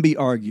even be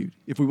argued,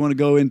 if we want to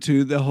go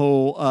into the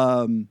whole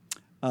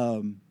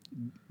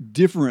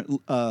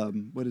different,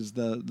 what is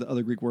the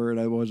other Greek word?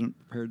 I wasn't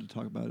prepared to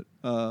talk about it.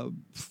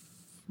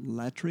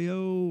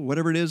 Latrio,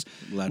 whatever it is,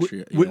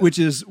 Latrio, yeah.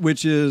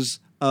 which is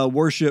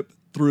worship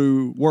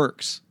through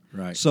works.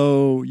 Right.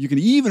 So you can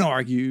even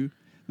argue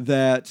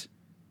that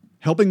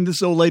helping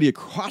this old lady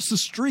across the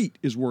street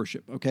is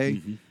worship. Okay.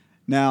 Mm-hmm.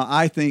 Now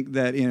I think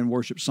that in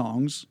worship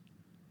songs,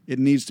 it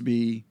needs to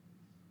be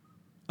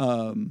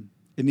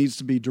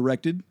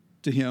directed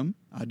to Him.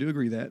 I do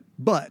agree that,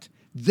 but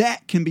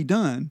that can be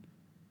done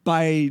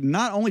by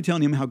not only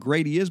telling Him how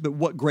great He is, but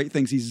what great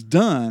things He's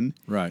done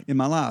in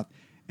my life.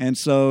 And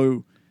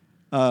so,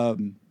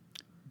 to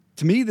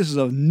me, this is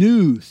a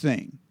new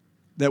thing,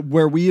 that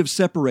where we have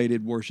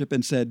separated worship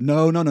and said,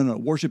 no,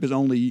 worship is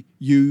only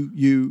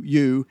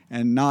you,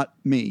 and not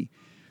me.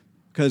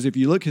 Because if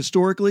you look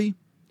historically,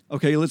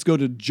 okay, let's go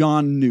to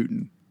John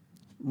Newton.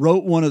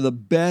 Wrote one of the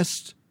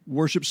best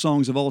worship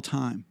songs of all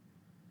time,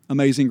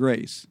 Amazing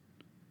Grace.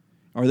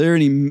 Are there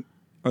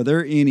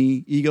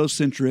any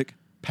egocentric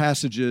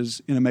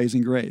passages in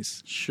Amazing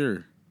Grace?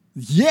 Sure.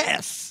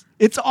 Yes,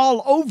 it's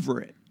all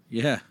over it.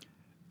 Yeah.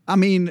 I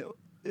mean,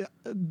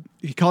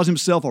 he calls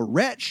himself a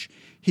wretch.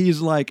 He's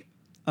like,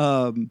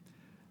 when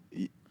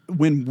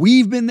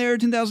we've been there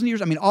 10,000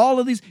 years, I mean, all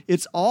of these,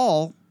 it's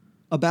all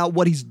about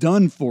what He's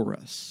done for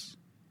us,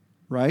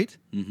 right?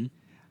 Mm-hmm.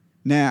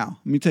 Now,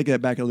 let me take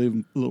that back a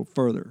little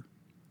further.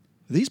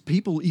 these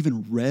people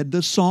even read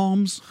the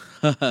Psalms?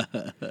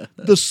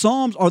 The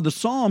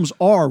Psalms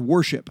are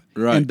worship.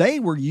 Right. And they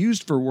were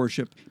used for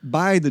worship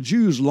by the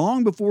Jews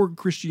long before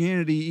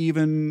Christianity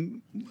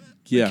even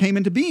came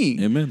into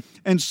being. Amen.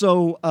 And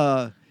so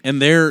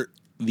And they're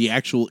the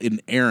actual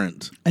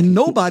inerrant. and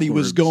nobody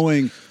was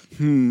words.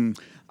 going,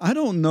 I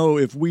don't know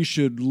if we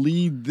should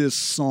lead this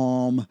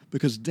psalm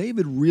because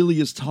David really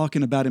is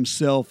talking about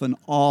himself an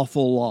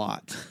awful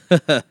lot.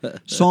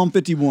 Psalm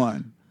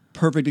 51,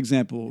 perfect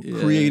example. Yeah.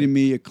 Create in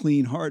me a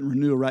clean heart and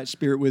renew a right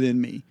spirit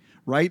within me.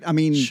 Right? I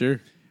mean, Sure.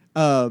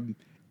 and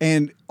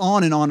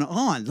on and on and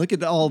on. Look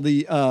at all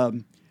the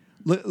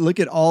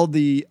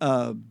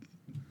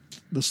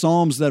the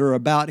psalms that are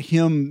about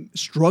him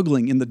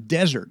struggling in the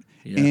desert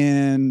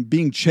and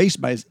being chased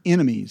by his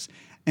enemies.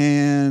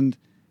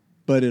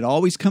 But it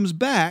always comes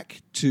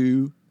back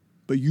to,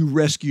 but you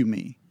rescue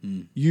me.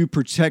 You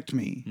protect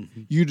me.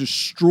 You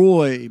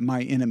destroy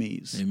my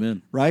enemies.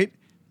 Amen. Right?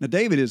 Now,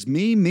 David is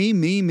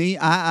me,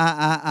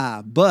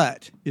 I.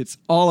 But it's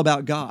all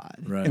about God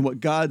and what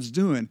God's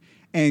doing.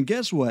 And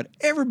guess what?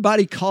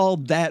 Everybody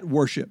called that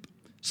worship.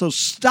 So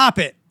stop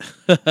it.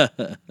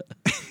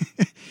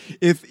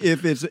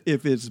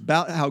 If it's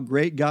about how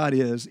great God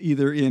is,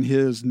 either in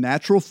his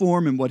natural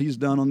form and what he's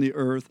done on the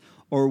earth,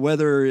 or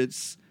whether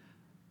it's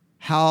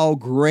how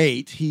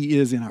great he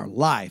is in our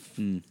life,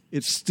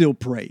 it's still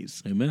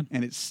praise. Amen.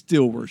 And it's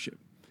still worship.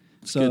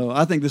 So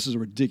I think this is a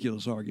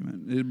ridiculous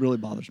argument. It really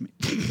bothers me.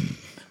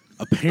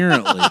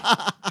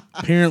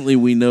 Apparently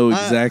we know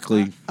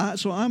exactly.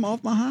 So I'm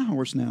off my high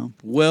horse now.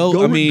 Well,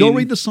 go, I mean, go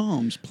read the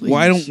Psalms, please.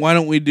 Why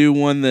don't we do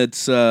one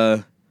that's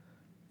a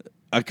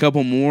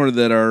couple more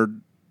that are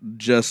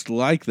just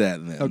like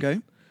that then? Okay.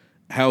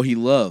 How he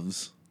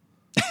loves.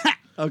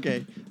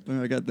 Okay.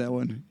 I got that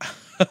one.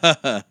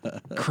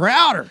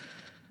 Crowder.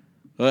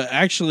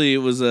 Actually, it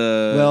was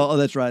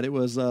that's right. It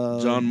was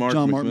John Mark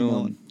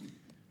McMillan.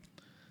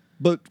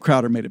 But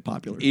Crowder made it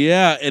popular.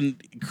 Yeah,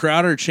 and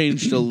Crowder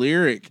changed a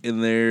lyric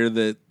in there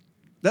that.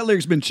 That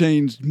lyric's been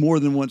changed more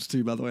than once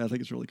too. By the way, I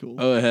think it's really cool.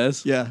 Oh, it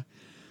has. Yeah,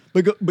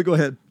 but go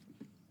ahead.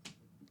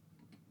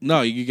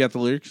 No, you got the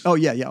lyrics. Oh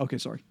yeah. Okay,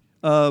 sorry.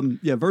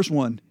 Verse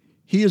 1.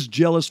 He is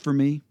jealous for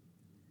me.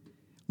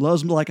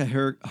 Loves like a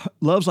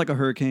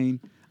hurricane.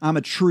 I'm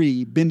a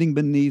tree bending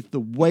beneath the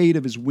weight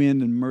of his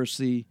wind and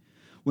mercy.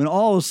 When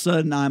all of a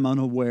sudden I'm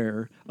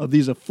unaware of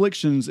these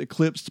afflictions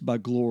eclipsed by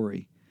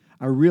glory,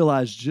 I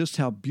realize just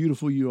how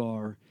beautiful you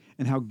are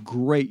and how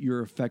great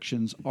your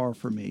affections are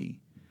for me.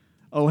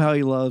 Oh, how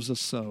he loves us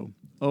so.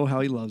 Oh,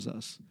 how he loves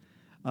us.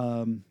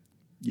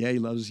 He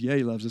loves us. Yeah,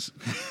 he loves us.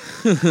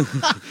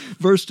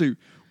 Verse 2.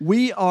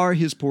 We are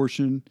his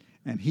portion,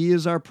 and he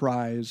is our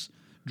prize,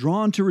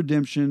 drawn to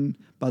redemption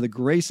by the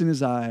grace in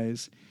his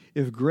eyes.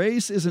 If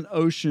grace is an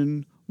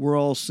ocean, we're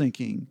all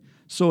sinking.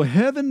 So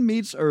heaven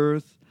meets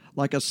earth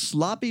like a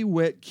sloppy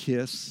wet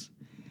kiss,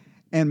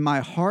 and my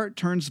heart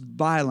turns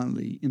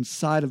violently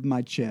inside of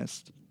my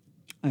chest.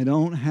 I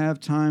don't have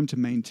time to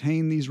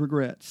maintain these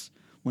regrets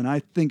when I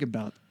think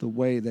about the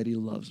way that he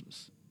loves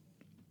us.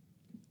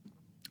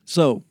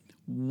 So,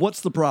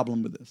 what's the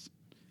problem with this?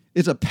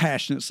 It's a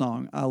passionate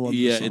song. I love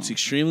this song. It's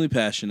extremely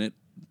passionate.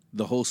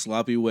 The whole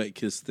sloppy wet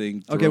kiss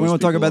thing. Okay, we want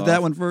to talk about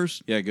that one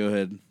first? Yeah, go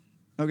ahead.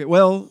 Okay,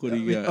 well, What do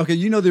you got? Okay,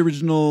 you know the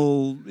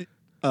original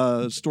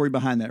story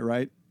behind that,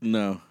 right?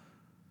 No.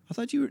 I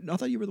thought you were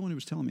the one who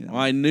was telling me that.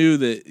 Well, I knew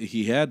that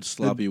he had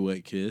sloppy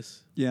wet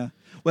kiss. Yeah.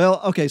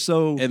 Well, okay,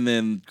 so And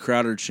then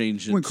Crowder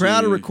changed it when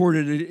Crowder to,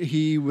 recorded it,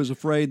 he was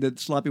afraid that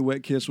sloppy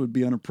wet kiss would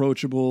be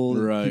unapproachable.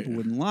 That Right. people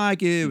wouldn't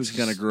like it. It was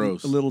kinda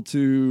gross. A little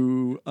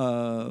too,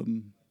 I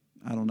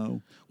don't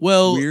know,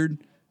 well, weird.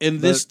 And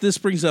this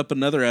brings up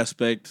another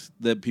aspect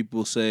that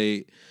people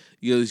say,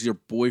 these are your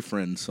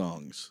boyfriend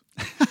songs.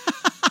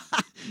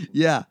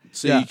 Yeah.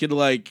 So yeah. you could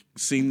like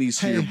sing these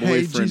to your Hey,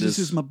 boyfriend. Jesus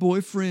is my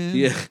boyfriend.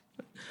 Yeah.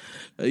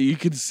 You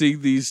could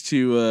sing these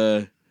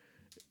to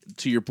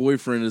your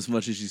boyfriend as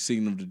much as you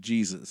sing them to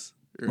Jesus.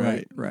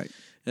 Right. Right.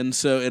 And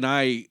so, and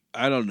I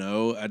don't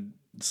know,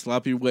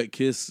 sloppy wet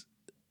kiss.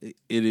 It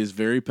is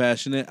very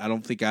passionate. I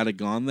don't think I'd have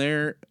gone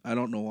there. I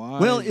don't know why.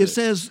 Well, it but-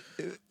 says,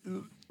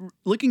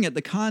 looking at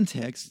the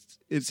context,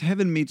 it's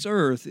heaven meets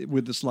earth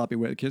with the sloppy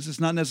wet kiss. It's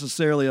not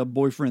necessarily a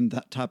boyfriend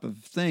type of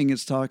thing.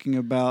 It's talking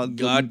about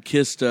God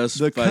kissed us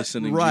by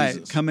sending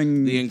Jesus.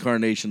 Coming the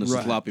incarnation of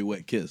right. sloppy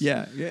wet kiss.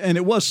 Yeah, and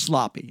it was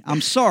sloppy.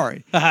 I'm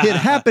sorry. It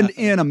happened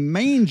in a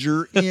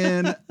manger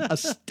in a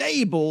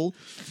stable.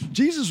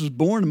 Jesus was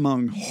born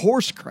among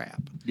horse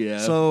crap. Yeah.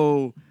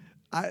 So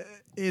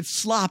it's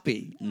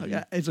sloppy.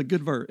 It's a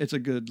good verse. It's a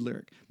good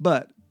lyric.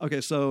 But okay,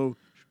 so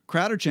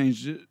Crowder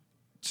changed it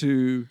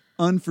to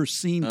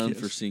unforeseen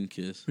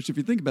kiss, which if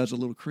you think about it, is a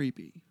little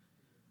creepy.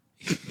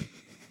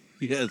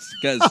 Yes,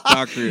 got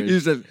stalker. He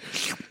said,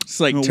 It's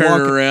like I'm turning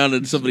walking- around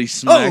and somebody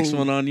smacks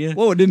one on you.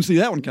 Whoa, I didn't see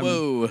that one coming.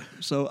 Whoa.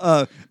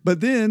 So, but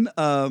then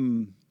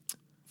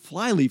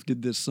Flyleaf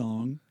did this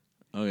song,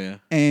 Oh yeah.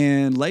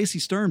 and Lacey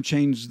Sturm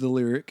changed the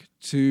lyric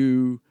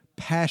to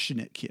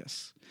passionate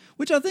kiss,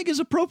 which I think is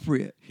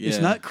appropriate. It's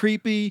Yeah. not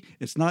creepy.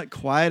 It's not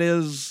quite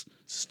as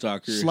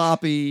Stalker.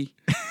 sloppy.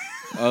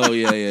 Oh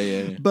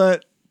yeah.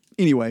 But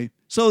anyway,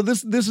 so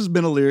this has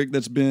been a lyric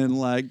that's been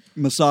like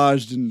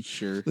massaged and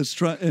Sure. let's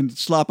try and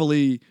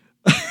sloppily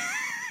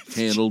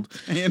Handled.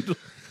 handled.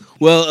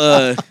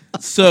 Well,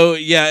 so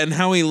yeah, and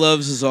how he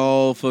loves is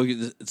all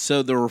focused.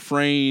 So the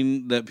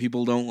refrain that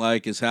people don't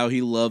like is how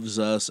he loves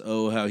us.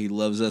 Oh, how he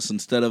loves us.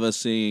 Instead of us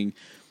singing,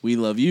 "We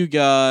love you,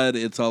 God,"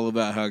 it's all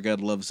about how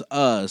God loves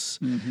us.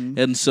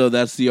 And so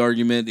that's the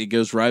argument. It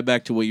goes right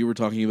back to what you were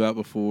talking about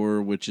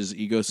before, which is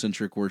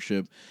egocentric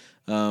worship.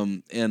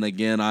 And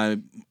again, I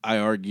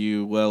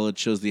argue, well, it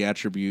shows the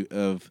attribute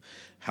of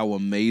how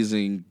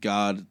amazing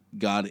God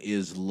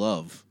is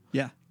love.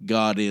 Yeah.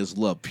 God is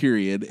love,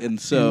 period. And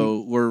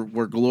so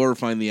we're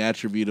glorifying the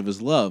attribute of his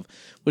love,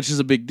 which is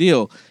a big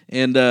deal.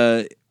 And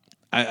I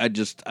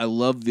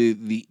love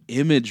the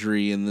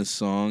imagery in this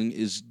song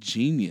is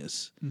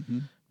genius.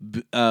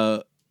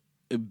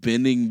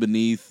 Bending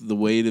beneath the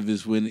weight of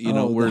his wind,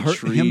 we're a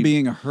tree. Him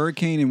being a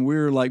hurricane and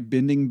we're like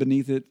bending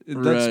beneath it.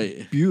 That's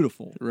Right.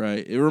 beautiful.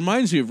 Right. It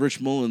reminds me of Rich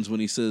Mullins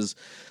when he says,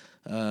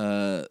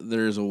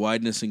 there is a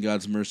wideness in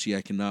God's mercy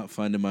I cannot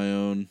find in my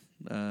own.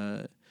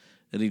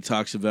 And he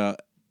talks about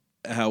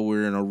how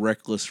we're in a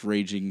reckless,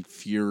 raging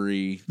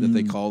fury that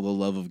they call the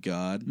love of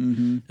God.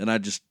 And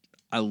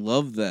I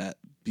love that.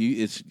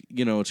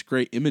 It's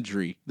great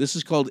imagery. This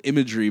is called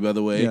imagery, by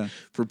the way, Yeah.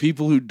 for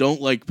people who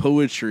don't like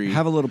poetry.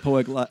 Have a little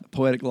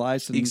poetic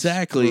license.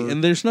 Exactly,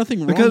 and there's nothing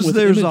wrong because with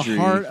there's imagery. a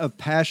heart of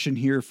passion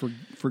here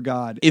for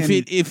God.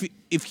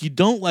 If you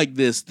don't like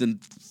this, then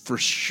for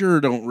sure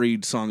don't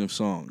read Song of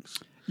Songs.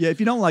 Yeah, if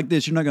you don't like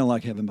this, you're not going to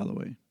like heaven, by the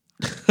way.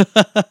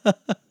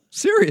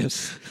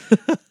 Serious.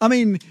 I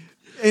mean,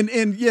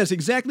 and yes,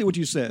 exactly what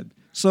you said.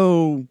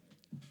 So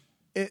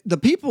the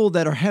people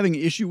that are having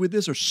an issue with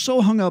this are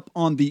so hung up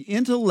on the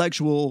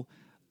intellectual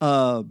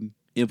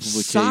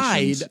Implications,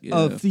 side yeah.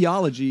 of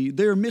theology,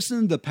 they're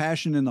missing the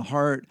passion and the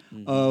heart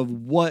of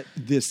what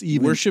this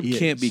even Worship is.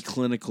 can't be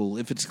clinical.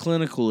 If it's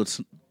clinical,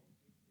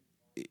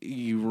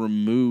 you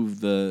remove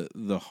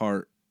the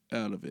heart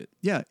out of it.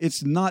 Yeah,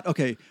 it's not.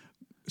 Okay,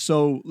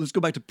 so let's go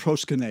back to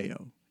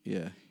proskuneo.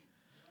 Yeah.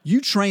 You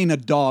train a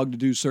dog to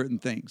do certain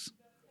things,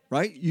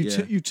 right?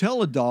 Yeah. You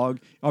tell a dog,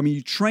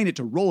 you train it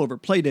to roll over,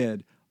 play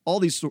dead,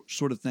 all these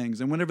sort of things.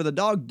 And whenever the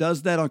dog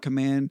does that on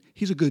command,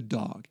 he's a good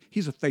dog.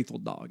 He's a faithful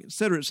dog, et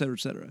cetera, et cetera, et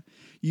cetera.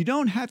 You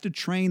don't have to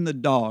train the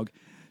dog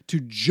to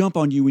jump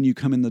on you when you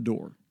come in the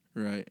door.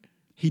 Right.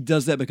 He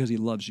does that because he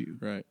loves you.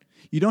 Right.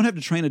 You don't have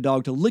to train a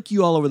dog to lick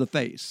you all over the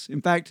face.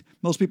 In fact,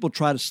 most people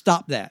try to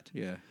stop that.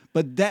 Yeah.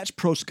 But that's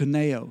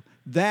proskuneo.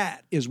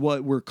 That is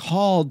what we're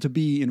called to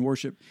be in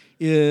worship,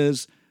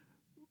 is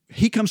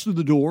he comes through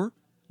the door,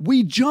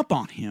 we jump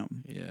on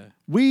him. Yeah.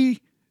 We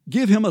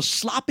give him a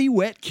sloppy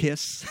wet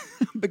kiss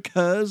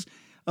because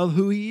of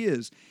who he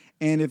is.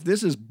 And if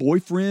this is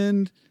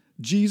boyfriend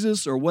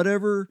Jesus or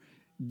whatever,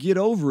 get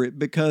over it,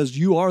 because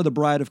you are the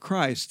bride of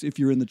Christ if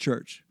you're in the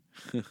church.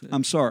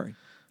 I'm sorry.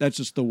 That's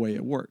just the way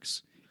it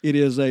works. It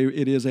is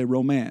a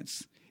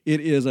romance.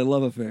 It is a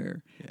love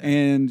affair. Yeah.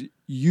 And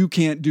you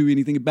can't do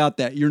anything about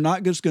that. You're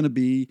not just going to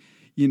be,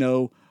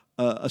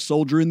 a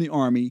soldier in the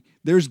army.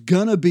 There's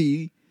going to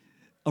be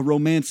a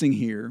romancing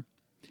here.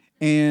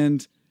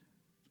 And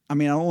I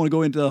don't want to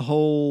go into the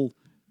whole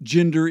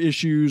gender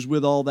issues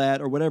with all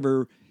that or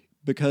whatever,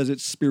 because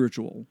it's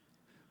spiritual.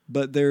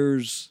 But there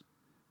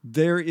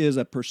is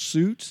a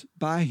pursuit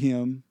by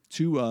him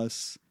to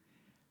us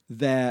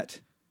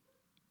that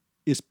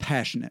is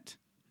passionate.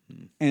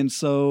 And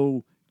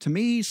so to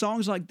me,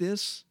 songs like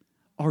this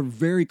are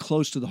very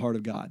close to the heart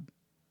of God.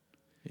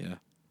 Yeah.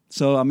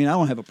 So, I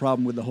don't have a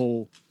problem with the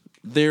whole...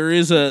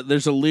 There's a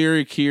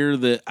lyric here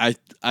that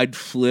I'd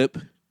flip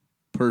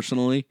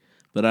personally,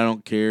 but I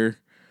don't care.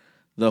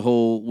 The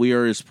whole "we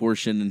are his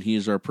portion and he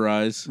is our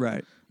prize."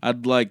 Right.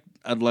 I'd like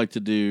to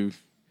do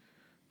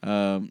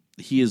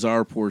he is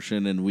our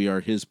portion and we are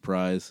his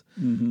prize,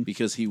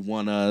 because he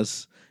won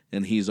us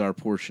and he's our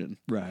portion.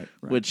 Right.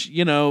 Which,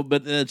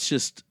 but it's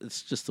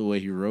just the way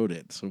he wrote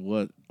it. So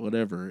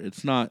whatever.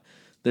 It's not,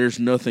 there's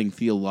nothing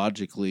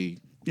theologically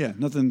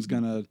nothing's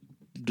gonna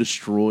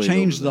destroy,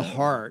 change the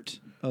heart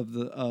of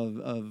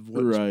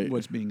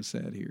what's being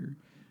said here.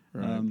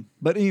 Right.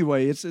 But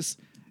anyway, it's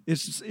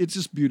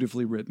just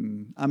beautifully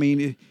written.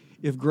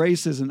 If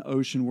grace is an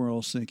ocean, we're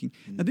all sinking.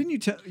 Now,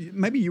 didn't you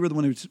maybe you were the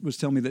one who was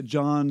telling me that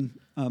John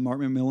Mark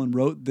McMillan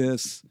wrote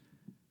this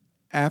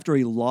after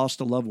he lost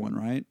a loved one,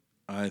 right?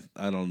 I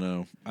don't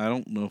know. I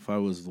don't know if I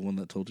was the one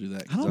that told you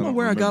that. I don't know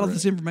where I got all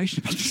this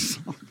information about this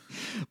song.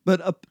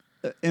 But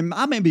and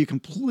I may be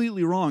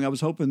completely wrong. I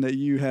was hoping that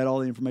you had all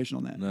the information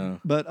on that. No.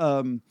 But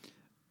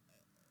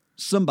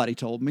somebody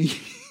told me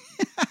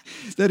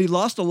that he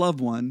lost a loved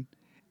one,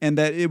 and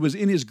that it was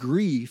in his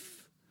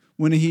grief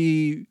when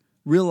he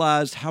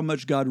realized how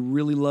much God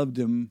really loved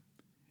him,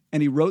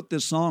 and he wrote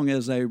this song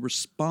as a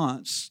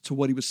response to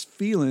what he was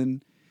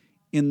feeling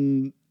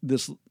in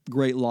this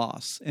great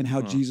loss, and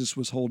how Jesus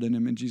was holding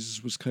him and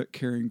Jesus was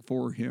caring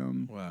for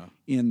him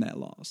in that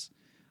loss.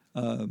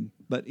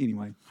 But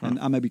anyway, and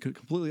I may be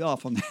completely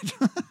off on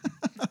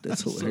that.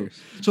 That's hilarious.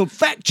 So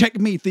fact check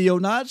me,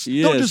 Theonauts. Don't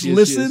Yes, just yes,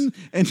 listen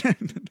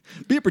and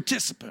be a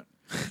participant.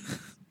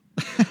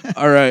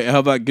 All right, how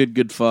about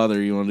Good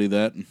Father? You want to do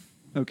that?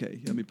 Okay,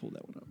 let me pull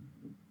that one up.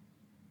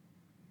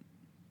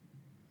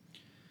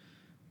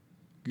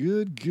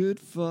 Good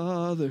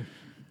Father,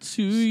 It's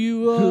who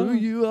you are. who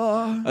you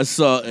are. I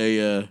saw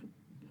a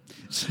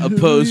who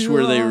post you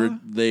where are.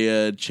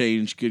 they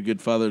changed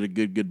Good Father to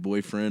Good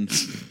Boyfriend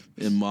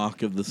in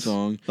mock of the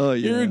song. Oh,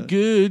 yeah. You're a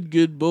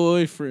good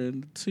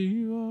boyfriend. It's who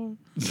you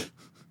are.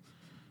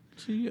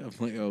 See, I'm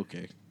like,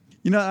 okay.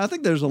 You know, I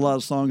think there's a lot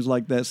of songs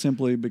like that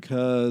simply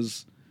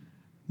because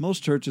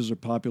most churches are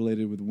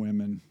populated with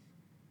women.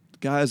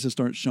 Guys just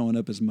aren't showing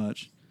up as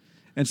much.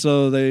 And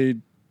so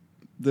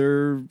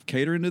they're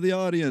catering to the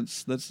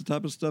audience. That's the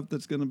type of stuff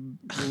that's going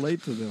to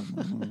relate to them.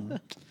 I don't know.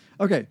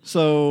 Okay,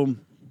 so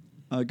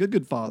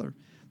Good Father.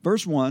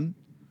 Verse 1,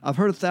 I've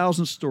heard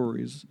 1,000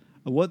 stories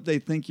of what they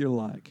think you're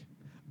like,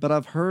 but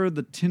I've heard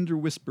the tender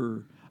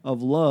whisper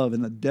of love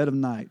in the dead of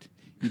night.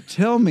 You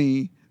tell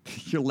me,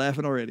 you're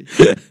laughing already.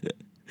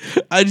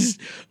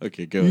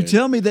 Okay, go You ahead.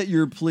 tell me that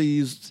you're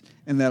pleased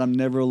and that I'm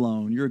never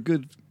alone. You're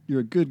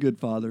a good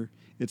Father.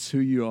 It's who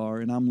you are,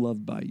 and I'm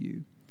loved by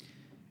you.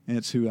 And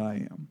it's who I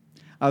am.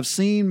 I've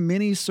seen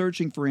many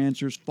searching for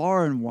answers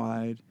far and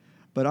wide,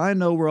 but I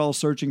know we're all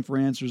searching for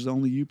answers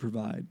only you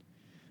provide.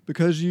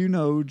 Because you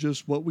know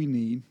just what we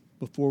need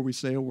before we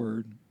say a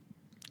word.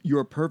 You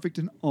are perfect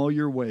in all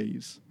your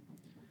ways.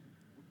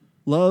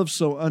 Love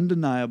so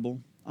undeniable,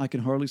 I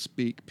can hardly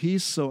speak.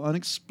 Peace so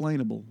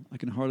unexplainable, I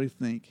can hardly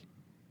think.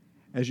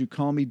 As you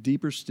call me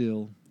deeper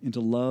still into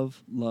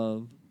love,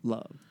 love,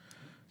 love.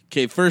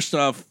 Okay, first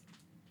off,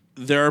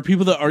 there are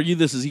people that argue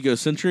this is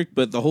egocentric,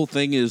 but the whole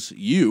thing is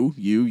you.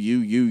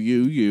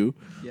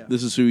 Yeah.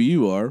 This is who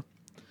you are.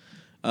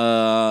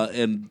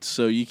 And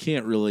so you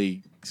can't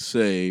really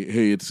say,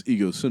 hey, it's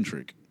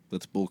egocentric.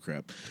 That's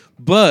bullcrap.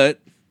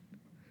 But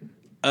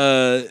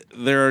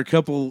there are a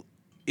couple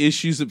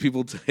issues that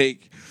people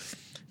take.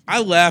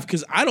 I laugh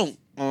because I don't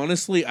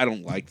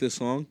like this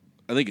song.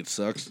 I think it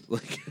sucks.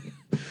 Like,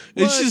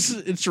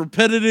 it's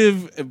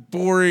repetitive and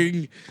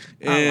boring.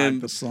 And I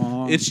like the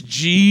song. It's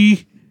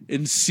G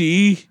and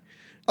C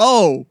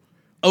Oh,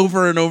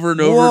 over and over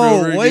and over whoa!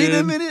 and over Wait again.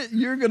 a minute.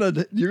 You're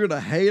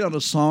gonna hate on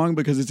a song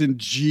because it's in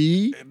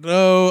G.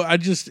 No,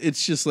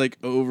 it's just like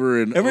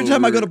over and Every over.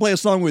 time I go to play a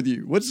song with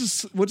you, what's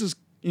this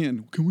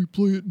in? Can we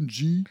play it in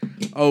G?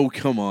 Oh,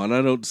 come on.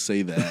 I don't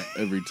say that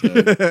every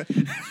time.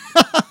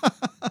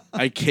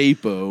 I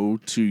capo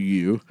to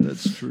you.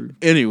 That's true.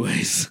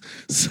 Anyways,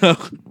 so,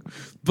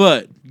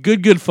 but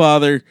Good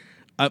Father,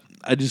 I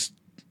just,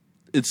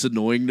 it's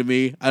annoying to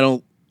me. I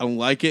don't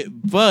like it,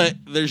 but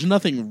there's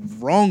nothing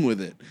wrong with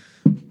it.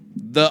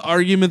 The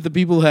argument that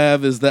people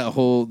have is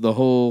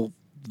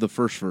the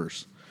first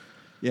verse.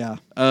 Yeah.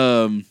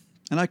 And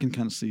I can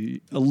kind of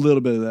see a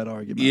little bit of that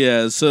argument.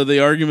 Yeah, so the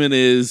argument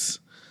is,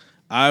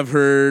 I've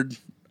heard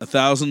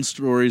 1,000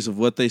 stories of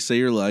what they say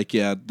you're like.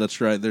 Yeah,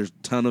 that's right. There's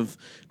a ton of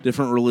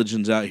different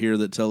religions out here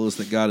that tell us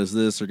that God is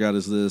this, or God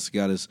is this,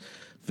 God is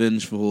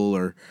vengeful,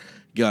 or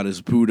God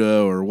is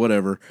Buddha, or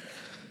whatever.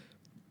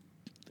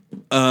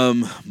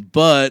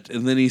 But,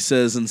 and then he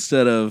says,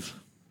 instead of,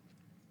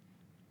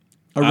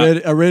 I read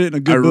it in a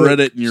good book. I read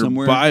it in your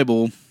somewhere.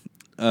 Bible.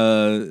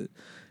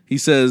 He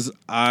says,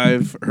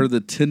 I've heard the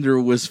tender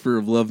whisper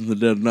of love in the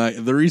dead of night.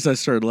 And the reason I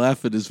started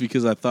laughing is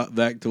because I thought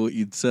back to what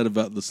you'd said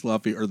about the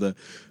sloppy or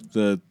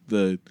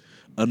the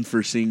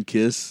unforeseen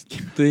kiss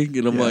thing.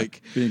 And I'm Yeah,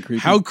 like, being creepy.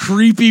 how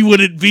creepy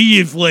would it be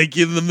if, like,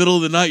 in the middle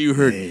of the night you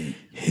heard,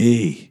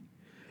 hey,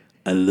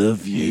 I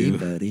love you. Hey,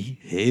 buddy.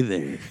 Hey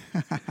there.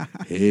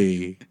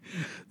 Hey,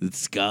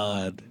 it's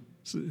God.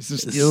 It's a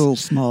still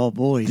small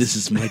voice. This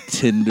is my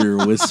tender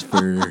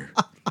whisper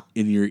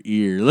in your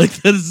ear. Like,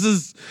 that is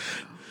just,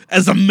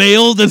 as a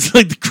male, that's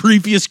like the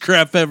creepiest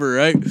crap ever,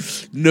 right?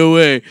 No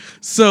way.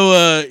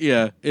 So,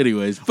 yeah,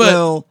 anyways. But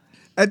well,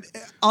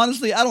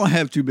 honestly, I don't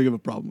have too big of a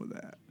problem with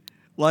that.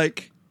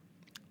 Like,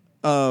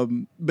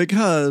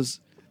 because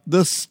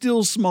the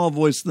still small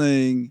voice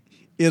thing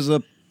is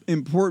a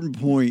important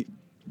point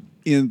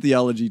in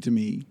theology to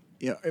me.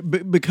 Yeah,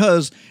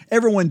 because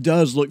everyone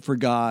does look for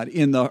God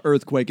in the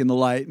earthquake and the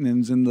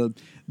lightnings and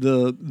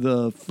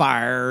the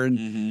fire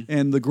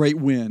and the great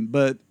wind.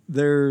 But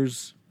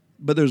there's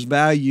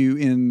value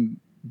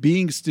in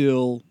being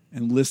still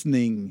and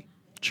listening.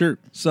 sure.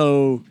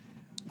 So,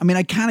 I mean,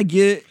 I kind of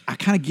get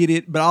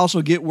it, but I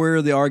also get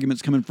where the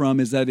argument's coming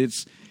from is that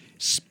it's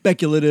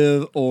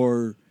speculative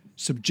or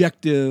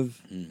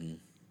subjective,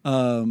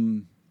 and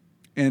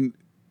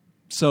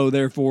so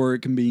therefore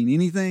it can mean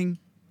anything.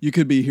 You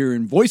could be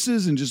hearing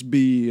voices and just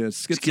be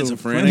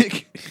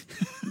schizophrenic.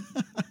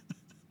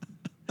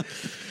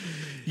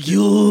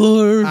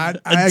 You're I a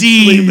actually-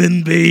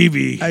 demon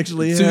baby.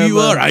 actually so have you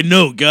a- are. I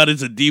know. God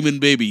is a demon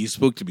baby. He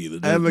spoke to me.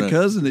 I have a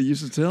cousin that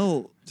used to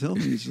tell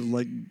me, she's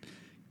like,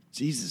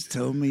 Jesus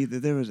told me that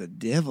there was a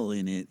devil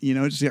in it. You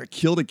know, just got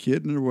killed a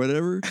kitten or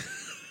whatever.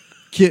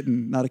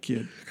 Kitten, not a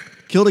kid.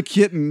 killed a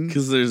kitten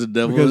Because there's a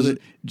devil because in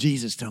it.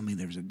 Jesus told me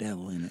there was a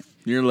devil in it.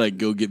 You're like,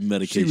 go get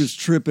medication. She was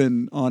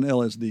tripping on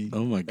LSD.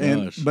 Oh my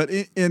And,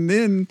 gosh. and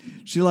then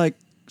she like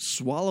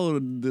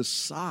swallowed this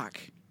sock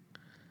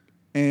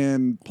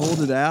and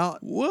pulled it out.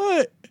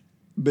 What?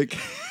 Bec-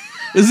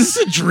 Is this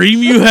a dream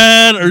you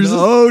had, or is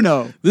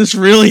no. this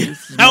really?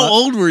 How my-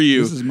 old were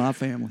you? This is my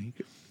family.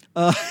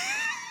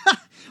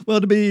 Well,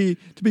 to be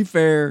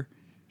fair,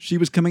 she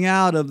was coming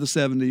out of the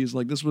 70s.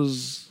 Like this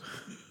was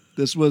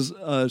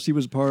she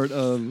was part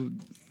of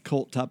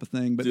cult type of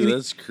thing. But Dude,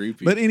 that's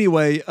creepy. But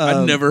anyway,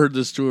 I've never heard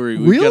this story.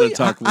 We've really? got to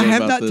talk more I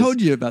have about not this.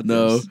 told you about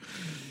No. this.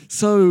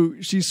 So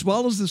she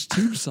swallows this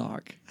tube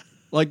sock.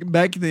 Like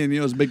back then, it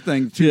was a big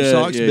thing. Tube Yeah,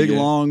 socks, yeah, big, yeah.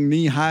 long,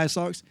 knee-high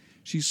socks.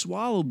 She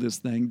swallowed this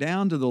thing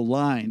down to the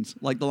lines.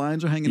 Like the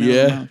lines are hanging out.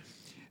 Yeah. Of her mouth.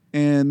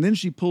 And then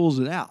she pulls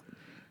it out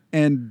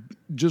and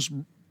just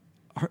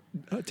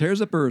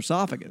tears up her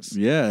esophagus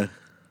Yeah.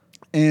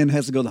 and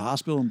has to go to the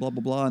hospital and blah,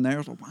 blah, blah. And they're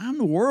like, why in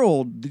the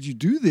world did you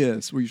do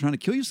this? Were you trying to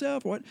kill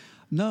yourself? What?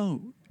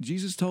 No,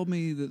 Jesus told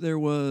me that there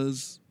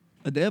was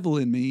a devil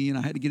in me and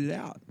I had to get it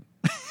out.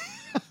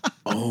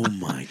 Oh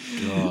my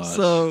god.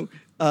 So,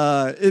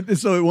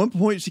 so at one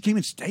point she came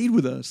and stayed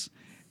with us,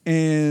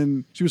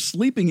 and she was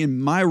sleeping in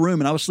my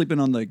room, and I was sleeping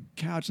on the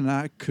couch, and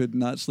I could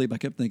not sleep. I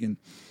kept thinking,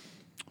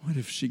 what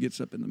if she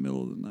gets up in the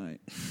middle of the night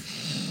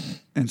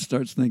and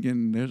starts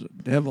thinking there's a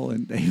devil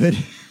in David?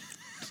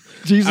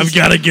 Jesus, I've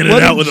got to get it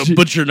what out if with a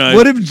butcher knife.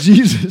 What if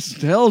Jesus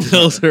tells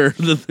her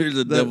that there's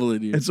a devil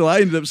in you? And so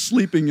I ended up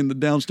sleeping in the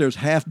downstairs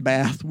half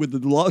bath with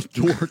the locked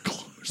door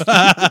closed.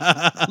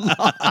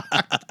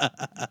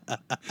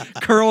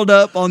 Curled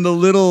up on the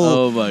little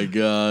Oh my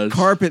gosh.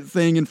 carpet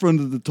thing in front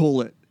of the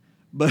toilet.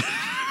 But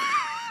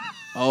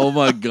Oh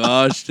my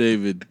gosh,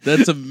 David.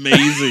 That's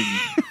amazing.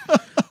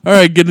 All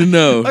right, good to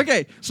know.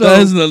 okay, so that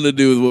has nothing to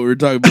do with what we were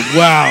talking about.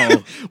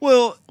 Wow.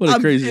 well, What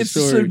a crazy it's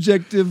story. a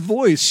subjective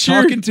voice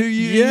Sure, talking to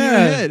you in your yeah.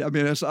 head. I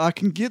mean, so I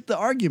can get the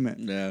argument.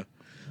 No.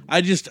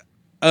 I just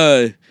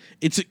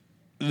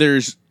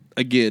there's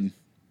again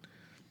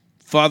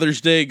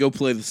Father's Day, go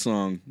play the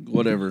song,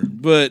 whatever.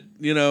 But,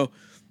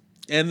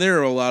 and there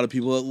are a lot of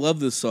people that love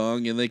this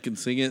song and they can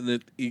sing it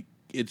and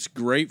it's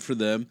great for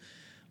them.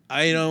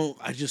 I don't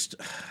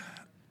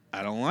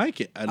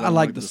like it. I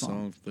like the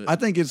song. but I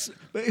think it's.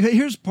 But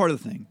here's part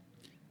of the thing.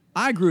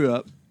 I grew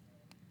up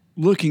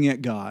looking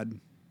at God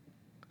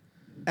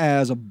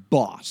as a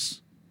boss,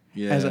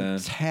 as a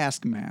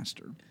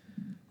taskmaster.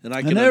 and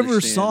I can never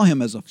understand. saw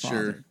him as a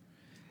father. Sure.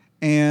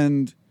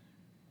 And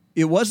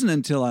it wasn't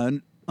until I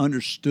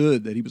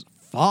understood that he was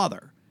a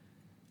father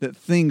that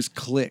things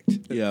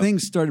clicked, that Yeah.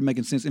 things started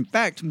making sense. In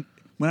fact,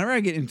 whenever I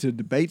get into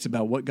debates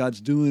about what God's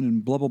doing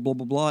and blah, blah, blah,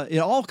 blah, blah, it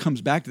all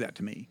comes back to that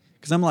to me.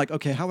 Because I'm like,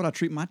 okay, how would I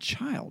treat my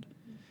child?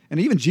 And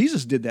even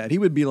Jesus did that. He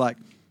would be like,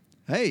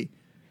 hey,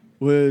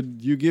 would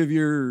you give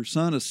your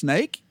son a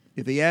snake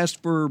if he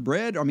asked for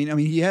bread? I mean,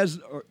 he has,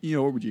 or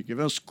would you give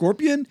him a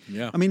scorpion?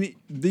 Yeah. I mean,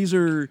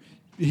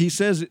 he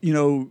says,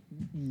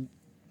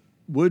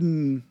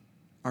 wouldn't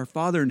our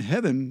Father in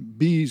heaven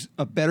be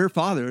a better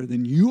father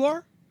than you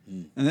are?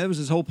 And that was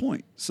his whole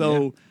point.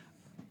 So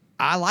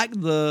I like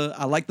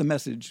the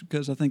message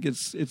because I think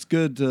it's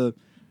good to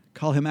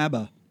call him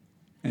Abba.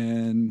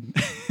 And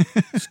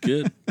It's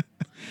good.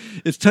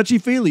 it's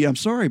touchy-feely. I'm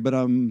sorry, but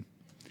I'm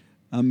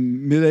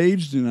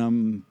mid-aged and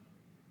I'm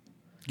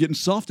getting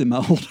soft in my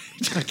old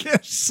age, I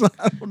guess.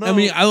 I don't know. I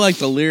mean, I like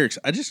the lyrics.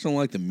 I just don't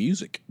like the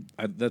music.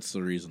 That's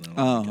the reason I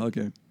don't like it.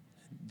 okay.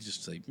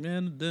 Just like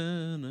like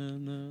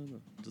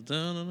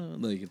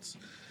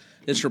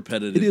it's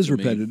repetitive. It is to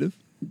me. repetitive.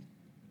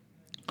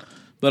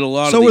 But a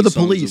lot So of are these the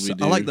songs police. that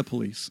we I do- like the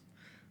police.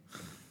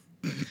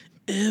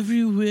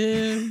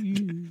 Everywhere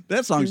you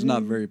That song's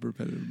not very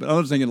repetitive, but I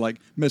was thinking like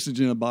message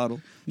in a bottle.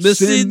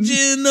 message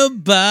in a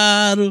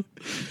bottle.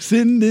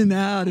 Sending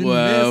out an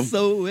Wow.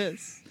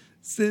 SOS.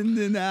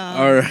 Sending out.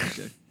 All right.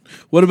 Okay.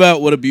 What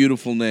about What a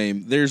Beautiful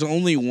Name? There's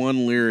only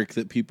one lyric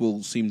that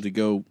people seem to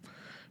go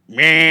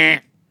meh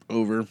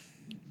over.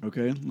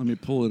 Okay, let me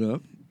pull it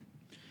up.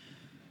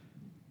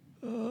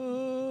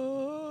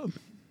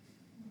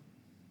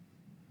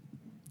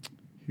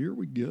 Here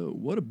we go.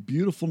 What a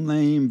beautiful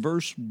name.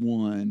 Verse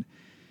 1.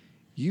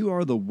 You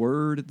are the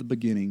Word at the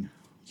beginning.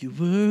 You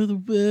were the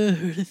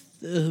Word at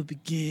the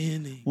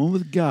beginning. One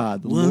with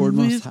God, the One Lord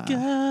Most with High.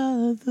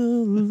 God, the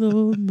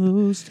Lord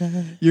Most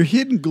High. Your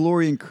hidden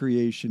glory in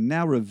creation,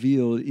 now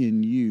revealed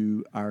in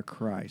you, our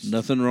Christ.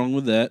 Nothing wrong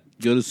with that.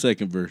 Go to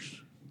second verse.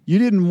 You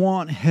didn't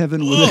want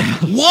heaven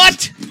without.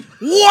 What?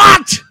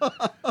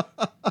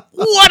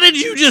 What did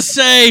you just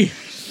say?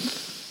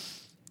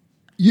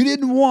 You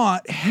didn't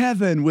want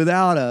heaven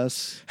without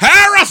us.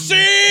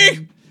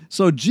 Heresy!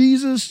 So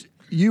Jesus,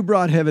 you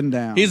brought heaven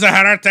down. He's a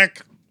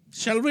heretic.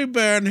 Shall we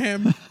burn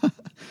him?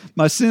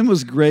 My sin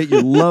was great.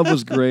 Your love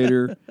was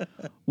greater.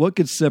 What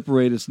could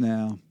separate us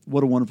now?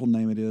 What a wonderful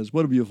name it is.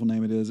 What a beautiful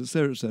name it is, et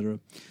cetera, et cetera.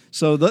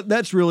 So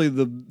that's really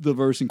the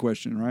verse in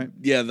question, right?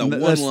 Yeah, the And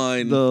one that's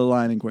line. The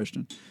line in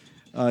question.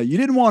 You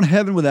didn't want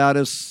heaven without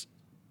us.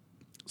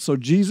 So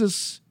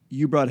Jesus,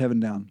 you brought heaven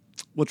down.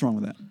 What's wrong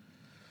with that?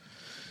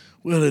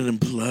 Well, it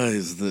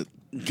implies that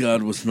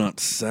God was not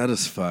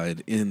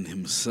satisfied in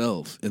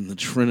himself, in the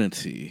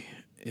Trinity,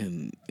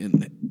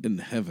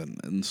 in heaven,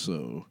 and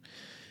so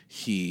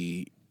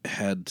he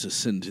had to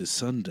send his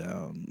son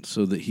down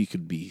so that he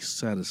could be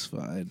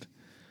satisfied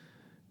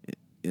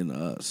in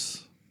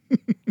us.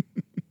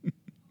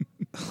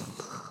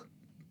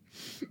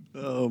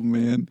 Oh,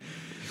 man.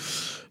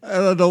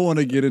 I don't want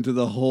to get into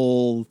the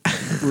whole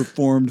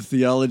Reformed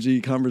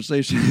theology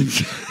conversation.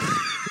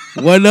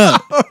 Why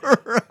not?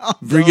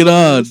 Bring it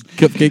on,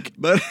 Cupcake.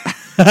 But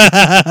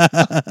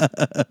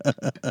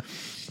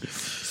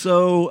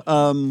so,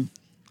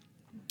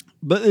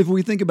 but if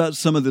we think about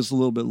some of this a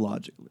little bit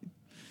logically,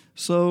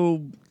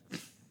 so,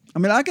 I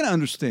mean, I can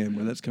understand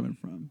where that's coming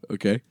from.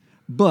 Okay.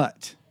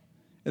 But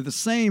at the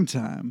same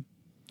time,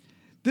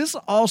 this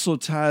also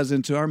ties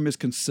into our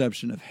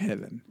misconception of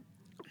heaven.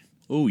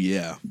 Oh,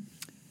 yeah.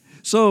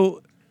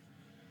 So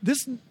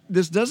this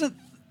doesn't,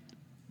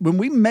 when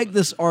we make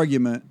this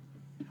argument,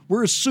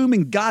 we're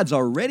assuming God's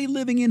already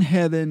living in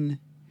heaven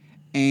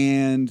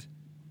and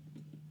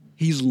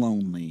he's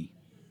lonely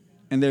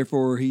and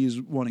therefore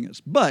he's wanting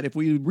us. But if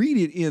we read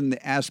it in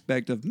the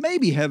aspect of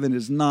maybe heaven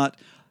is not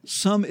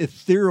some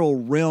ethereal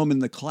realm in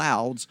the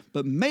clouds,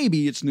 but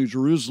maybe it's New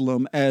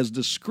Jerusalem as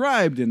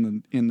described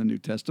in the New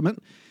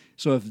Testament.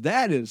 So if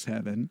that is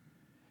heaven,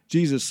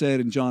 Jesus said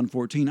in John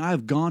 14, I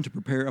have gone to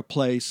prepare a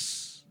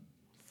place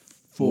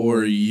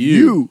for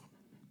you.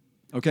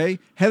 Okay?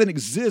 Heaven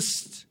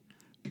exists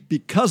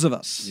because of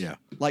us. Yeah.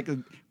 Like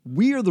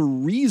we are the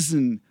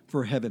reason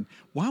for heaven.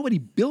 Why would he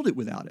build it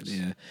without us?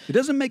 Yeah. It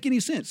doesn't make any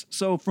sense.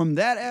 So from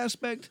that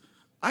aspect,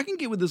 I can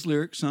get with this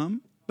lyric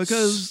some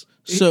because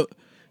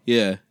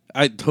yeah,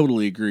 I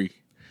totally agree.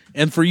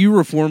 And for you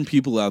Reformed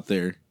people out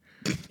there,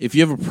 if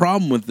you have a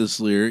problem with this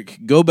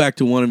lyric, go back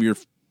to one of your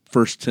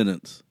first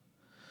tenets.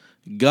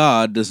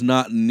 God does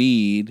not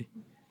need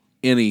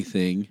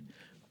anything,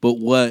 but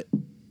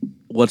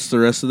what's the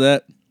rest of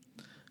that?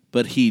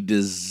 But he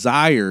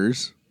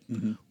desires.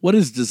 Mm-hmm. What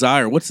is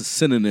desire? What's a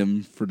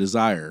synonym for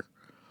desire?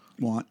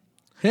 want.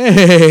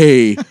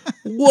 Hey,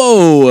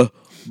 whoa,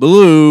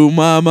 blew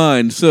my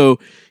mind. So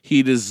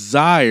he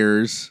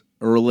desires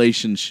a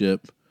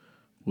relationship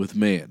with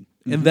man.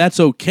 Mm-hmm. And that's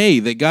okay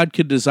that God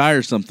could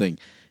desire something.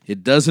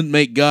 It doesn't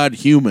make God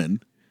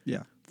human.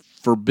 Yeah.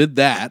 Forbid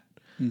that.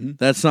 Mm-hmm.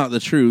 That's not the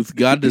truth.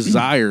 God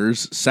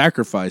desires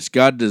sacrifice.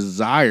 God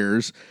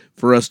desires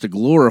for us to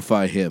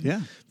glorify him.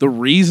 Yeah. The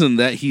reason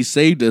that he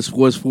saved us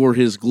was for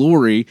his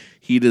glory.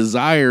 He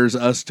desires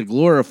us to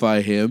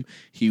glorify him.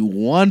 He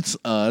wants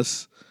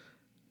us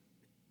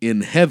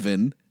in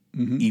heaven,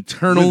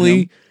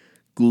 eternally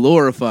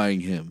glorifying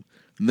him.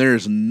 And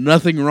there's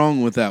nothing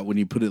wrong with that when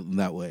you put it in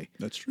that way.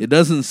 That's true. It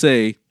doesn't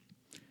say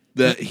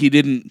that he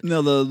didn't,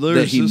 No, the lyricist,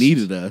 that he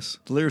needed us.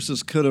 The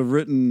lyricist could have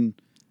written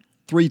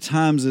 3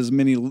 times as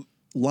many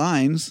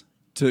lines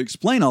to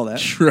explain all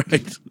that.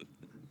 Right.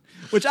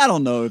 Which I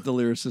don't know if the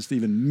lyricist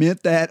even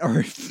meant that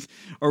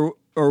or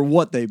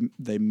what they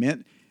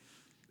meant.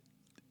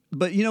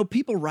 But, you know,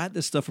 people write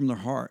this stuff from their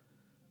heart.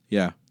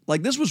 Yeah.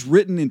 Like, this was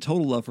written in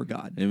total love for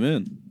God.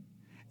 Amen.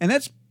 And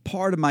that's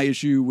part of my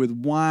issue with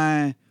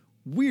why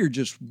we're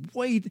just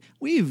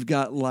we've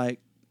got, like,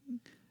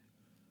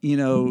 you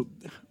know,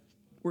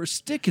 we're a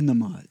stick in the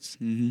muds.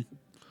 Mm-hmm.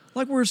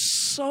 Like, we're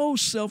so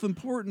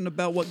self-important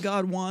about what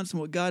God wants and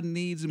what God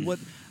needs and what,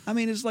 I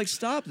mean, it's like,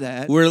 stop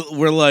that.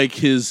 We're like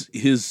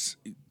his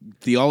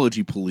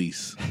theology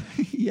police.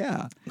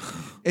 Yeah.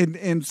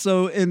 And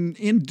so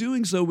in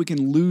doing so, we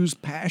can lose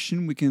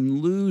passion. We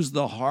can lose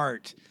the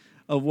heart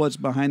of what's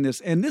behind this.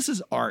 And this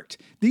is art.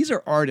 These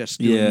are artists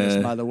doing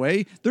this, by the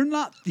way. They're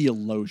not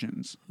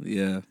theologians.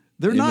 Yeah.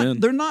 They're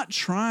not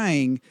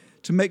trying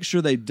to make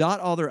sure they dot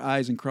all their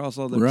I's and cross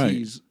all their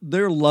T's.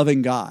 They're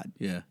loving God.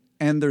 Yeah.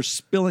 And they're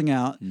spilling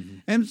out. Mm-hmm.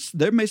 And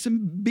there may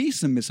be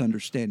some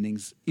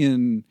misunderstandings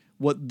in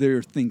what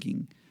they're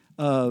thinking.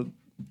 But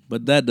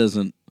that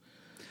doesn't.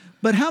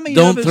 But how many?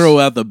 Don't throw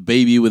out the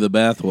baby with the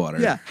bathwater.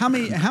 Yeah. How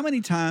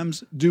many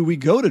times do we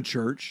go to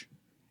church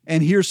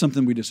and hear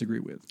something we disagree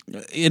with?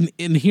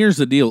 And here's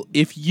the deal: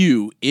 if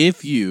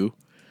you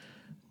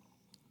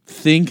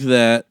think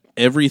that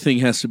everything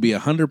has to be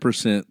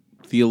 100%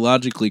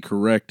 theologically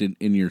correct in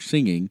your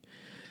singing,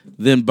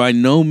 then by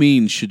no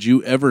means should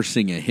you ever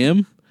sing a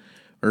hymn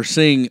or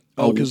sing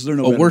a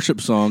worship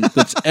song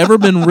that's ever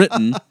been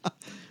written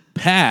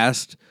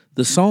past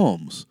the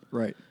Psalms.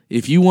 Right.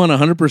 If you want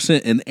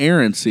 100%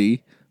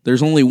 inerrancy,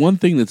 there's only one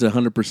thing that's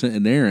 100%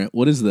 inerrant.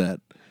 What is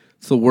that?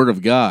 It's the Word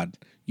of God.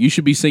 You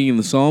should be singing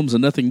the Psalms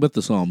and nothing but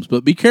the Psalms.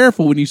 But be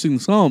careful when you sing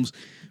the Psalms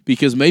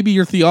because maybe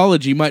your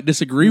theology might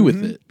disagree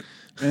with it.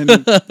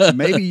 And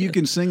maybe you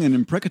can sing an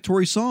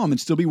imprecatory psalm and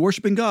still be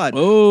worshiping God.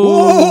 Oh.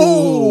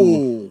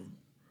 Whoa!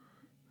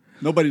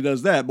 Nobody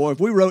does that. Boy, if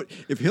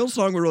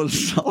Hillsong wrote a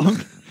song,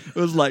 it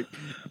was like,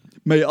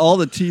 may all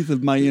the teeth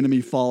of my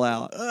enemy fall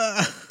out.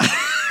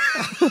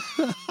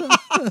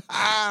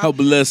 How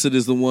blessed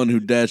is the one who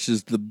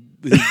dashes his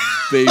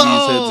baby's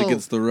heads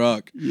against the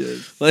rock.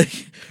 Yes.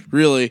 Like,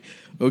 really?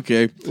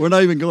 Okay. We're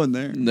not even going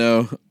there.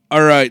 No.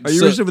 All right. Are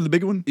you ready for the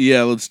big one?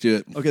 Yeah, let's do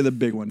it. Okay, the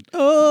big one.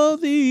 Oh,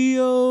 the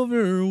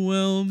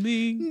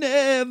overwhelming,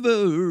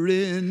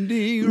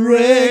 Never-ending,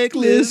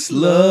 reckless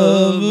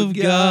love of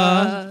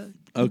God.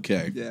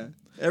 Okay. Yeah.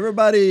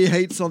 Everybody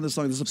hates on this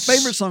song. This is a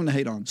favorite song to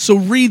hate on. So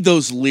read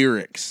those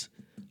lyrics.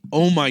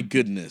 Oh, my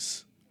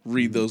goodness.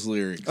 Read those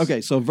lyrics.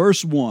 Okay, so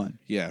verse 1.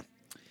 Yeah.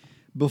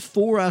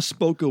 Before I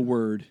spoke a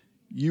word,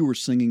 you were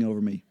singing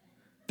over me.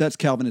 That's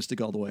Calvinistic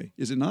all the way.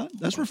 Is it not?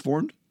 That's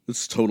Reformed.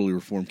 It's totally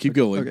Reformed. Keep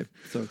going. Okay,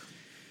 so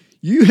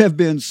you have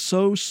been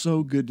so,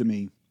 so good to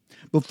me.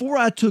 Before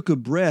I took a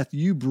breath,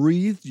 you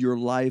breathed your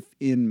life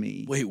in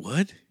me. Wait,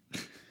 what?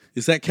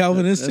 Is that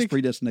Calvinistic? That's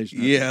predestination.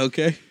 Yeah,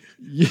 okay.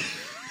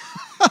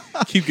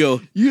 Keep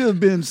going. You have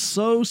been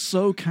so,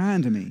 so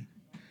kind to me.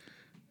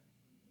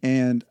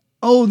 And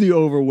oh, the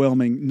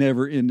overwhelming,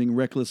 never-ending,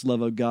 reckless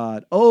love of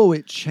God. Oh,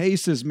 it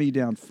chases me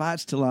down,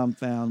 fights till I'm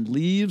found,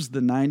 leaves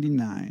the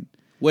 99.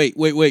 Wait.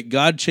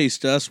 God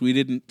chased us. We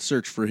didn't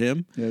search for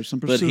him. Yeah, there's some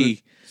But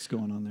pursuit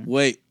going on there.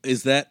 Wait,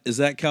 is that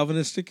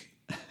Calvinistic?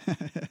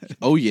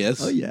 Oh,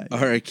 yes. Oh, yeah. All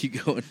right,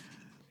 keep going.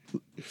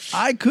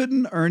 I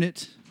couldn't earn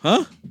it.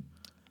 Huh?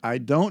 I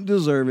don't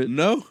deserve it.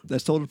 No?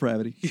 That's total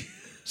depravity.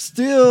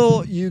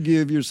 Still, you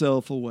give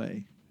yourself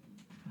away.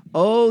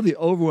 Oh, the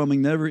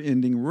overwhelming,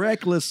 never-ending,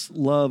 reckless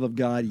love of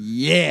God.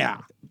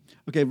 Yeah.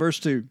 Okay,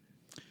 verse 2.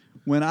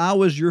 When I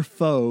was your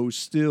foe,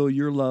 still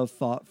your love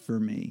fought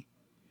for me.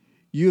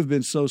 You have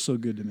been so, so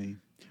good to me.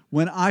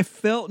 When I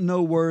felt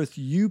no worth,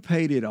 you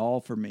paid it all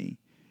for me.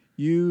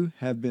 You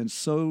have been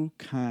so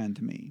kind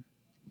to me.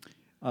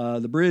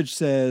 The bridge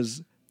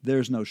says,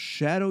 there's no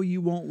shadow you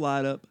won't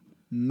light up,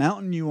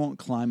 mountain you won't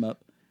climb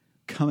up,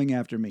 coming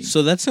after me.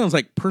 So that sounds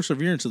like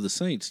Perseverance of the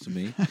Saints to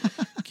me.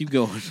 Keep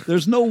going.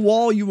 There's no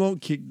wall you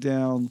won't kick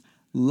down,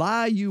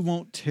 lie you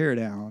won't tear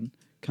down,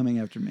 coming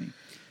after me.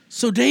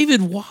 So,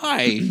 David,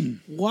 why?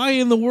 Why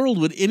in the world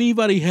would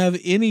anybody have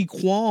any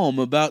qualm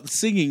about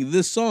singing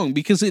this song?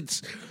 Because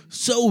it's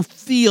so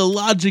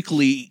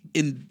theologically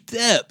in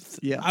depth.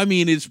 Yeah. I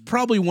mean, it's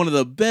probably one of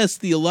the best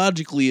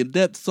theologically in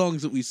depth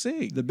songs that we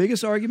sing. The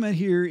biggest argument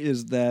here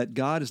is that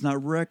God is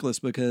not reckless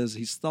because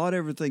he's thought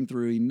everything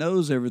through. He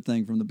knows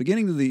everything from the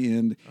beginning to the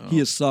end. He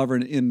is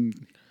sovereign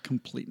in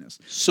completeness.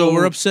 So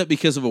we're upset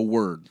because of a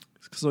word.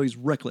 So he's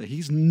reckless.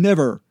 He's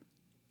never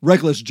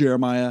reckless,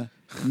 Jeremiah.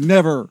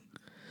 Never.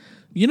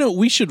 You know,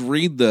 we should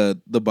read the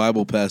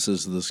Bible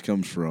passage this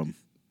comes from.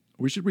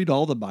 We should read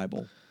all the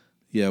Bible.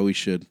 Yeah, we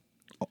should.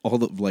 All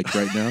the, like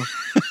right now?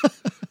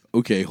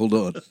 Okay, hold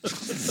on.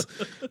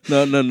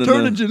 No.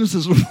 Turn to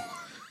Genesis.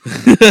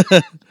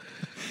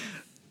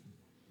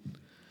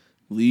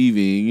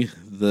 Leaving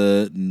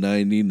the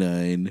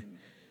 99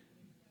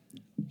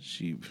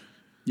 sheep.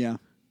 Yeah.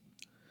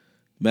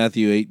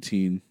 Matthew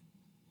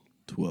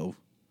 18:12.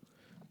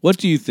 What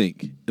do you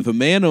think? If a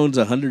man owns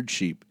 100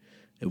 sheep,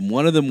 and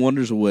one of them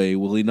wanders away,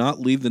 will he not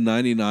leave the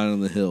 99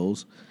 on the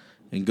hills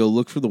and go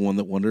look for the one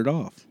that wandered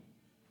off?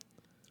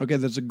 Okay,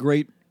 that's a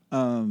great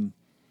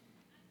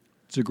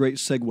it's a great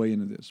segue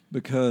into this,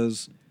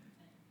 because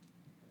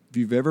if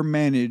you've ever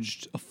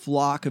managed a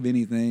flock of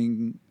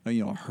anything,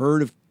 a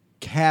herd of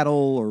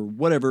cattle or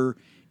whatever,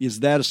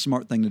 is that a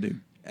smart thing to do?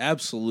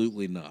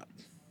 Absolutely not.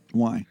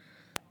 Why?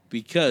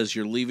 Because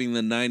you're leaving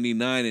the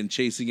 99 and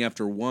chasing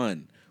after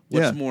one.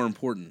 What's more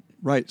important?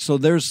 Right. So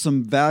there's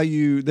some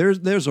value.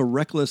 There's a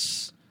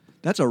reckless.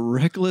 That's a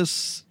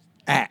reckless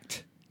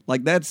act.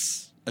 Like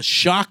that's a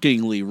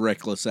shockingly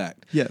reckless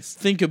act. Yes.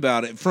 Think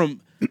about it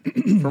from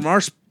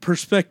our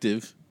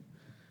perspective.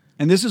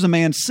 And this is a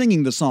man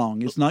singing the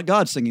song. It's not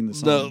God singing the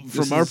song.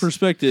 From our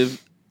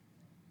perspective,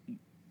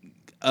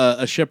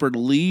 a shepherd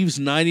leaves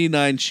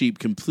 99 sheep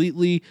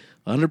completely,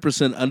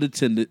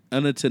 100%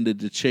 unattended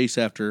to chase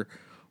after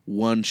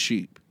one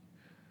sheep.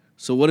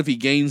 So what if he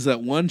gains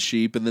that one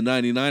sheep and the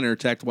 99 are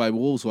attacked by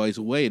wolves while he's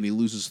away and he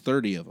loses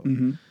 30 of them?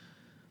 Mm-hmm.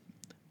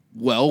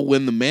 Well,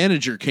 when the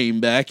manager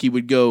came back, he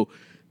would go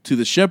to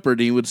the shepherd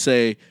and he would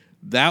say,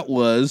 that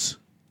was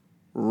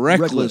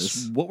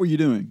reckless. What were you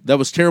doing? That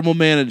was terrible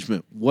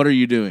management. What are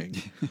you doing?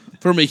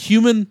 From a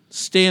human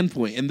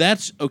standpoint, and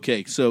that's,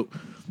 okay, so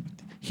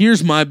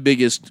here's my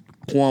biggest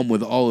qualm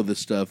with all of this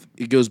stuff.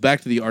 It goes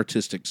back to the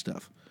artistic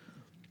stuff.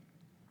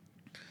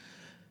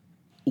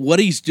 What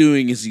he's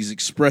doing is he's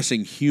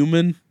expressing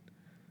human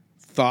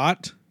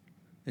thought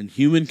and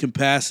human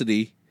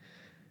capacity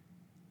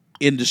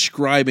in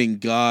describing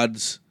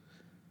God's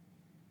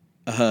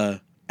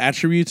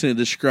attributes and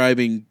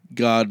describing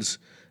God's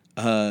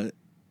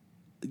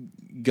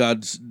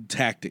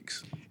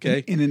tactics.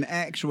 Okay, And in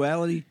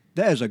actuality,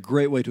 that is a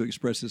great way to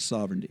express his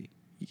sovereignty.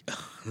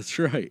 that's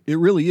right. It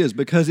really is,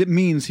 because it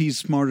means he's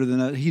smarter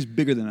than us. He's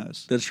bigger than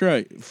us. That's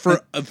right.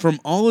 From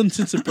all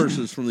intents and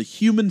purposes, from the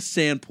human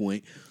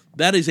standpoint,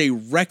 that is a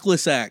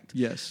reckless act.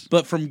 Yes.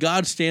 But from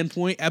God's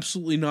standpoint,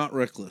 absolutely not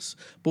reckless.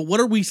 But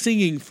what are we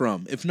singing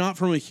from, if not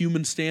from a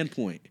human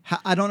standpoint?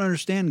 I don't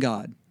understand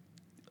God.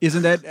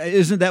 Isn't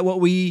that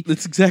what we?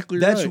 That's exactly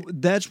right.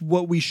 That's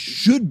what we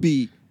should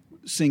be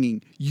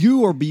singing.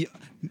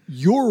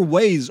 Your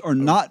ways are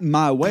not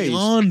my ways.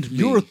 Beyond me.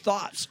 Your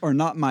thoughts are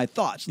not my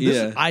thoughts.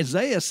 Yeah.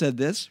 Isaiah said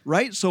this,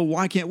 right? So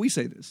why can't we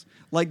say this?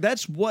 Like,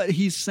 that's what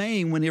he's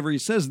saying whenever he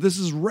says this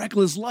is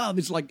reckless love.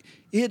 It's like,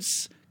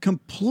 it's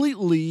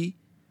completely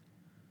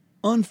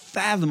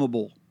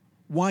unfathomable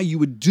why you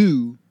would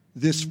do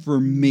this for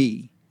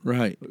me.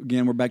 Right.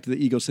 Again, we're back to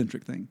the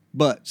egocentric thing.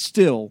 But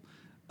still,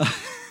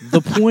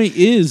 The point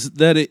is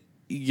that it,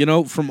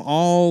 from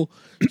all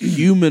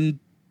human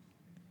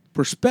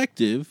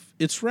perspective,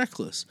 it's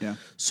reckless. Yeah.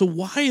 So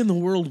why in the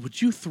world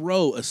would you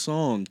throw a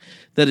song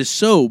that is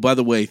so, by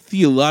the way,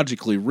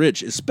 theologically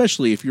rich,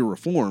 especially if you're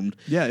Reformed?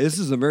 yeah, this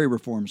is a very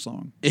reformed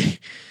song.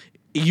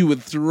 You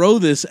would throw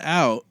this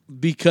out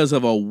because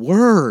of a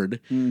word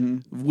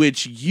Mm-hmm.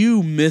 which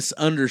you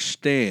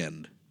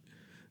misunderstand.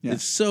 Yeah.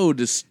 It's so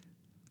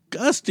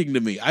disgusting to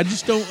me. I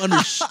just don't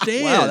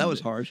understand. Wow, that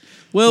was harsh.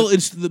 Well,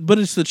 it's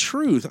the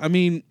truth. I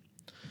mean,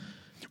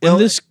 Well,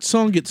 and this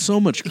song gets so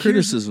much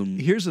criticism.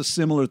 Here's a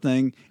similar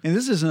thing, and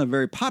this isn't a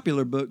very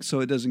popular book, so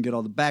it doesn't get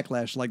all the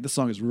backlash. Like, this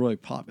song is really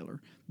popular.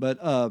 But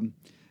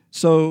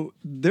so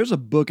there's a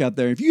book out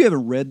there. If you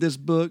haven't read this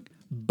book,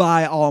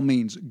 by all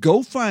means,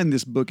 go find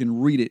this book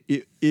and read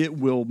it. It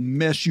will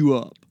mess you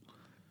up.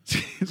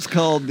 It's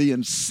called The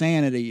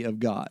Insanity of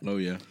God. Oh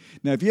yeah.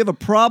 Now, if you have a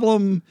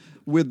problem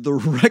with the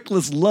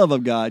reckless love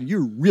of God,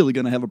 you're really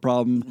going to have a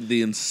problem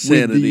The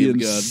insanity with of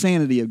the God.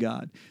 insanity of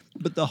God.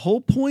 But the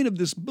whole point of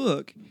this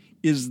book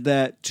is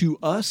that to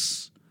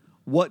us,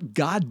 what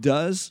God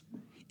does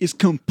is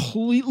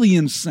completely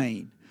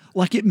insane.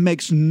 Like, it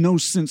makes no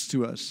sense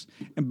to us.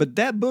 But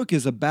that book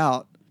is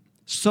about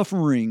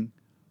suffering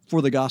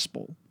for the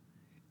gospel.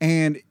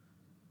 And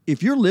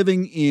if you're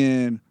living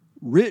in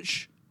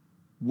rich,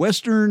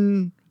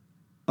 Western,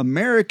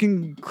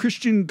 American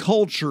Christian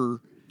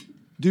culture,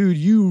 dude,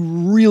 you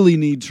really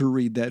need to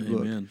read that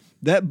book. Amen.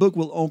 That book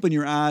will open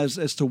your eyes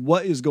as to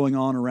what is going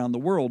on around the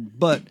world.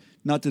 But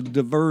not to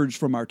diverge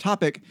from our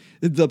topic,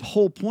 the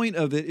whole point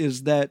of it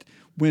is that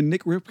when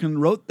Nick Ripken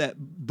wrote that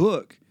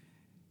book,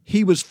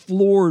 he was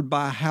floored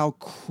by how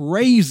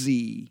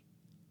crazy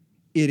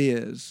it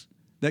is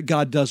that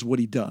God does what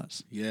he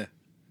does. Yeah.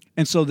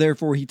 And so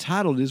therefore he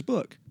titled his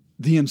book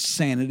The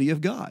Insanity of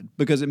God,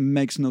 because it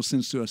makes no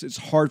sense to us. It's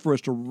hard for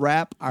us to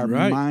wrap our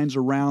Right. minds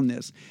around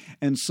this.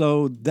 And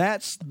so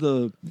that's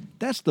the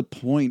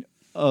point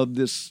of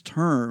this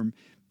term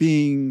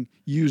being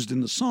used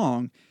in the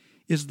song,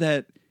 is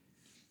that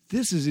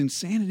this is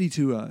insanity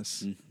to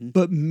us. Mm-hmm.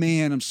 But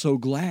man, I'm so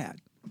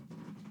glad.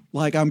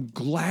 Like, I'm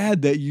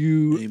glad that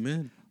you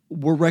Amen.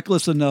 were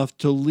reckless enough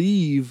to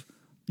leave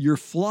your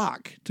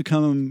flock to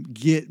come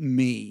get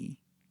me.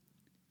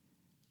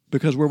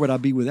 Because where would I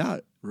be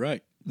without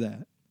Right.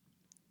 that?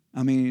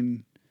 I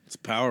mean, It's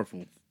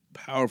powerful.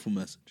 Powerful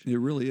message. it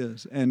really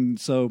is. And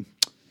so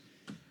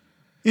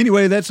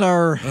anyway, that's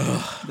our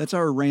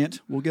rant.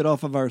 We'll get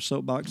off of our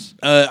soapbox.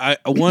 I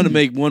want to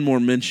make one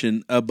more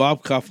mention.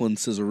 Bob Coughlin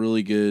says a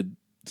really good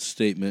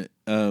statement,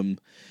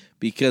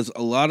 because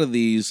a lot of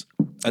these,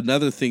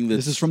 another thing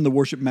that's... This is from the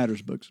Worship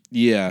Matters books.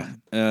 Yeah,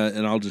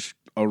 and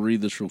I'll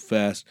read this real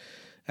fast.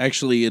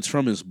 Actually, it's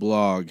from his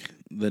blog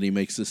that he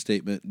makes this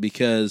statement,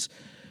 because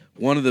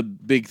one of the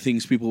big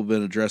things people have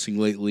been addressing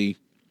lately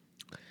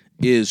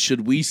is,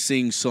 should we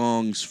sing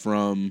songs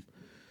from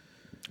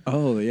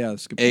Oh, yeah,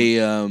 that's a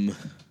good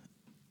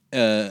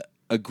point.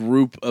 a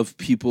group of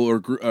people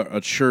or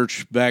a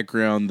church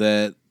background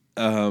that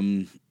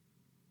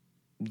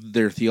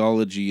their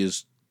theology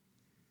is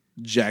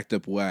jacked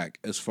up whack,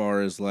 as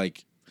far as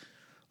like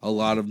a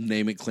lot of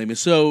name it, claim it.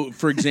 So,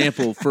 for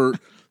example,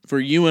 for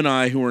you and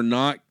I, who are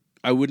not,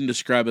 I wouldn't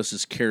describe us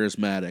as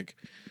charismatic.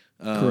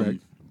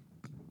 Correct.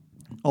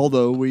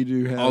 Although we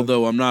do have...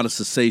 Although I'm not a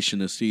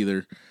cessationist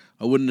either,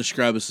 I wouldn't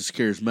describe us as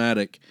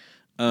charismatic.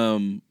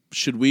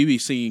 Should we be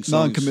singing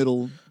songs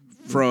non-committal,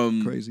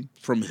 from crazy.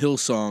 from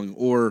Hillsong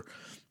or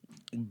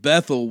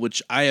Bethel,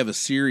 which I have a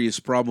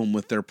serious problem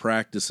with their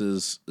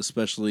practices,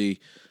 especially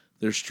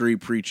their street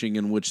preaching,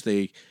 in which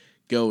they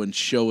go and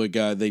show a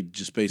guy. They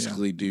just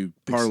basically do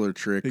parlor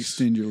tricks,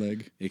 Extend your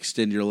leg.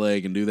 extend your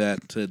leg, and do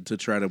that to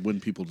try to win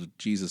people to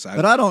Jesus.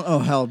 But I don't know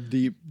how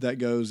deep that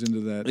goes into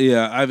that.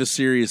 Yeah, I have a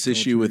serious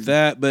issue with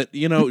that. But,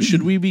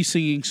 should we be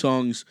singing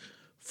songs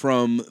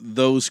from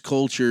those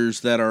cultures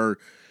that are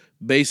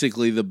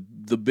basically the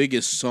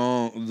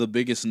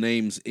biggest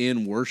names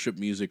in worship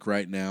music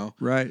right now?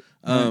 Right.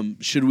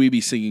 Should we be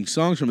singing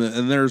songs from that?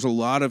 And there's a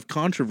lot of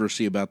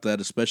controversy about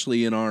that,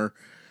 especially in our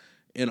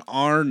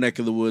neck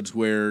of the woods,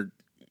 where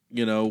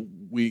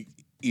we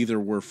either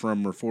were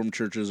from Reformed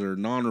churches or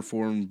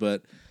non-Reformed,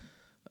 but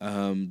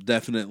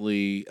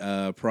definitely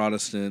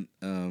Protestant,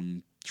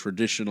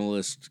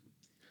 traditionalist,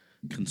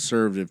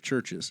 conservative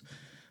churches.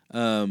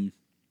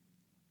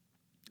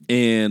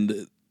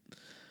 And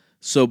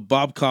so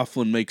Bob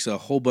Coughlin makes a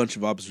whole bunch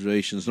of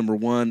observations.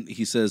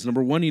 He says,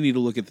 number one, you need to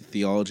look at the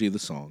theology of the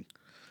song.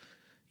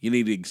 You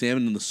need to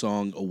examine the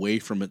song away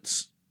from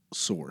its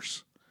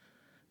source,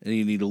 and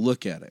you need to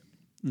look at it.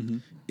 Mm-hmm.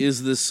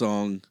 Is this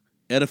song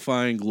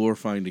edifying,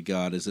 glorifying to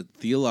God? Is it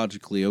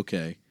theologically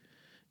okay?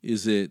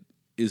 Is it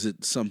Is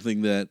it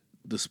something that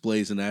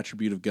displays an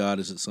attribute of God?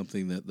 Is it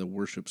something that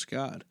worships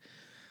God?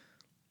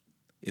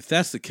 If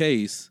that's the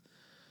case,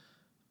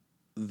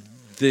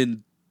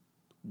 then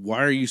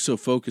why are you so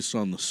focused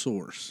on the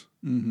source?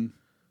 Mm-hmm.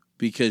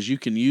 Because you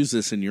can use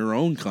this in your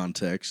own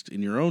context,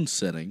 in your own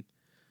setting,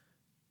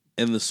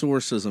 and the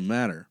source doesn't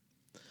matter.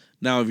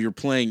 Now, if you're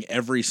playing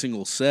every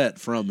single set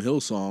from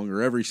Hillsong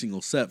or every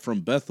single set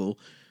from Bethel,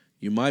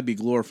 you might be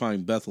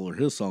glorifying Bethel or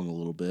Hillsong a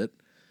little bit.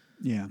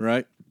 Yeah.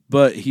 Right?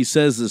 But he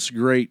says this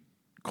great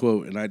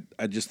quote, and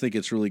I just think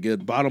it's really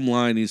good. Bottom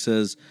line, he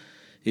says,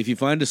 if you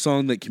find a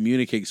song that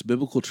communicates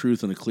biblical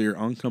truth in a clear,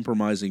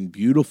 uncompromising,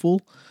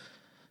 beautiful,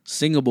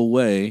 singable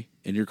way,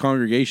 and your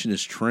congregation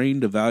is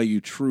trained to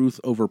value truth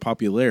over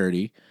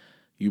popularity,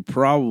 you're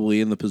probably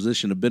in the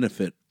position to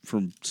benefit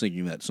from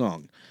singing that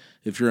song.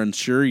 If you're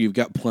unsure, you've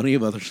got plenty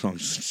of other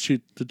songs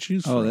to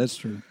choose from. Oh, that's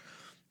true.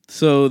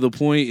 So the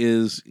point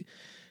is,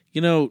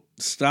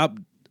 stop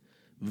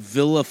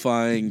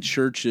vilifying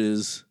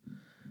churches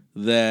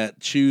that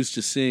choose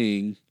to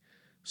sing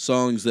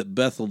songs that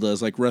Bethel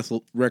does, like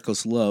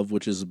Reckless Love,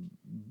 which is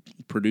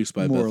produced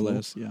by More Bethel. or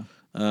less, yeah.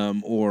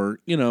 Or,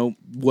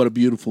 What a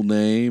Beautiful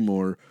Name,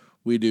 or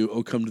we do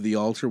Oh Come to the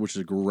Altar, which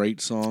is a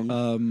great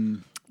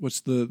song.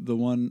 What's the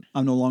one?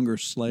 I'm No Longer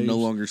Slave. No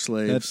Longer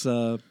Slaves.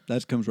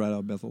 That comes right out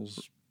of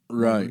Bethel's.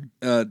 Right.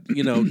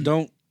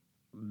 Don't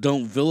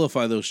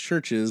vilify those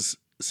churches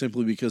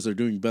simply because they're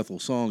doing Bethel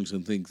songs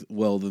and think,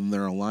 well, then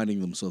they're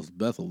aligning themselves with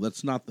Bethel.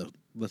 That's not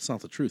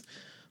the truth.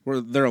 Where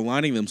they're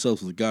aligning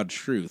themselves with God's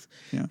truth.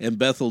 Yeah. And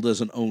Bethel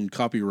doesn't own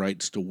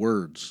copyrights to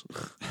words.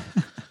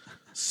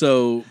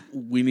 So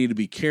we need to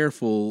be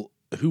careful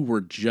who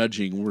we're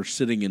judging. We're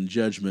sitting in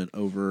judgment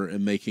over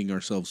and making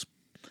ourselves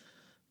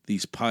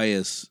these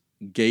pious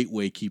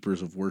gateway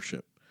keepers of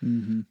worship,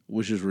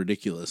 which is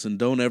ridiculous. And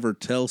don't ever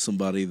tell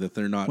somebody that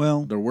they're not,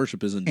 their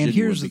worship isn't and genuine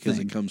here's the because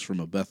thing. it comes from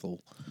a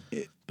Bethel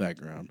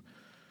background.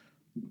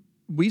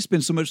 We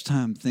spend so much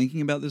time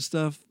thinking about this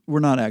stuff, we're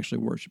not actually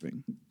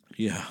worshiping.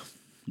 Yeah.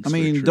 I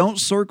mean, don't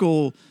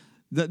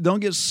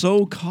get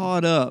so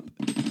caught up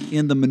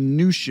in the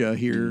minutia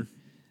here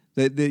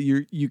that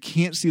you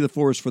can't see the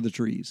forest for the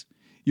trees.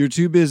 You're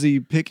too busy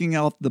picking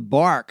out the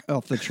bark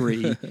off the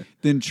tree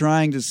than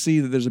trying to see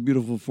that there's a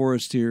beautiful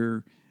forest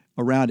here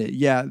around it.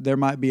 Yeah, there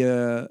might be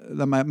a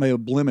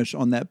blemish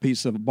on that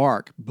piece of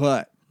bark,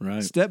 but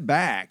step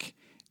back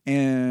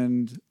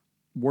and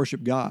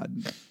worship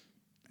God.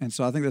 And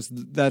so I think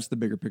that's the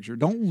bigger picture.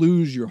 Don't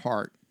lose your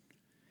heart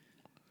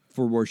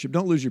for worship.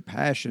 Don't lose your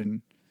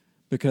passion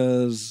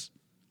because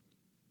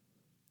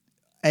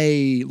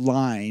a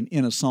line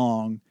in a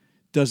song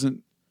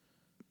doesn't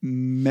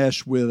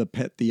mesh with a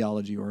pet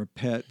theology or a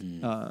pet.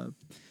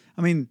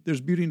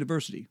 There's beauty and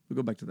diversity. We'll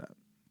go back to that.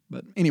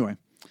 But anyway,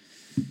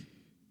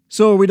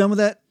 so are we done with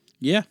that?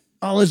 Yeah.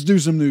 Oh, let's do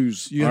some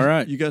news. All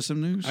right. You got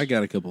some news? I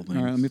got a couple things.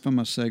 All right, let me find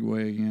my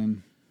segue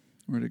again.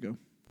 Where'd it go?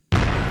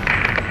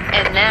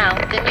 And now,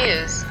 the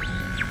news.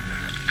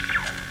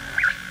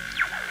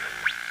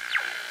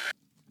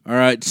 All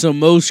right, so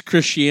most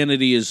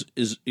Christianity is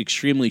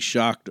extremely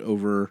shocked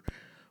over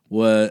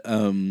what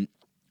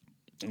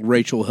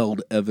Rachel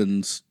Held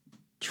Evans'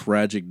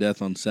 tragic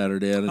death on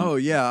Saturday. Oh,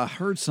 yeah, I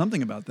heard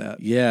something about that.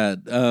 Yeah,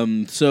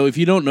 so if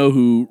you don't know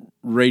who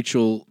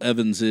Rachel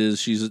Evans is,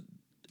 she's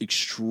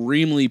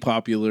extremely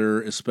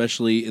popular,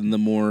 especially in the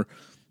more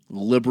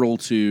liberal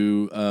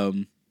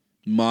to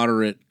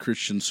moderate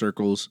Christian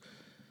circles.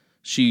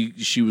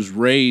 She was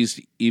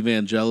raised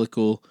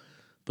evangelical,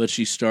 but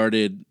she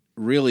started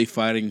really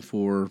fighting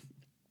for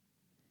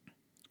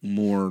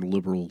more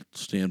liberal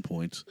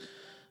standpoints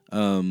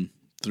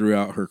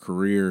throughout her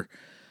career.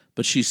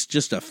 But she's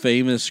just a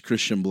famous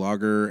Christian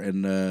blogger,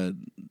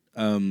 and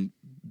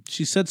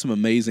she said some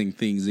amazing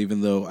things,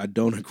 even though I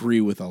don't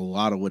agree with a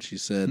lot of what she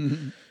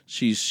said.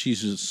 She's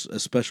just a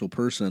special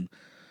person.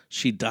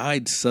 She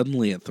died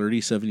suddenly at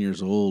 37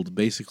 years old.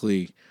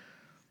 Basically,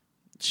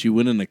 she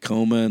went in a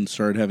coma and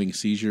started having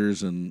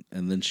seizures, and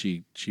then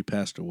she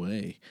passed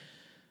away.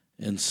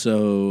 And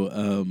so,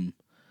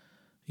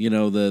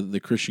 the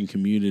Christian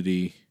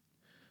community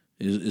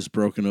is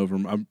broken over.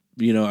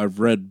 I've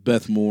read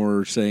Beth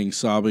Moore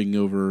sobbing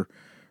over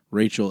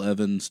Rachel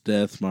Evans'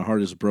 death. My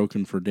heart is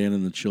broken for Dan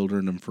and the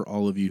children and for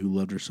all of you who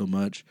loved her so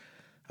much.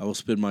 I will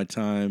spend my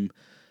time.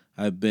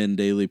 I've been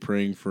daily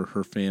praying for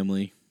her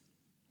family,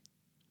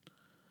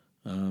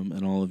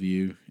 and all of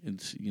you.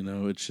 It's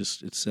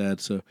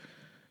sad. So,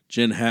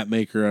 Jen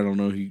Hatmaker, I don't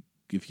know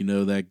if you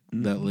know that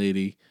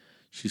lady.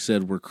 She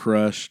said we're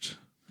crushed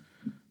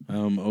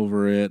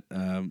over it.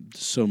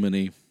 So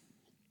many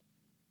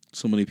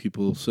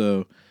people.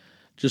 So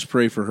just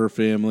pray for her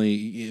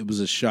family. It was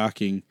a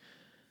shocking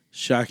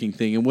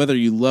thing. And whether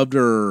you loved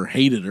her or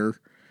hated her,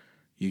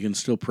 you can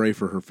still pray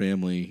for her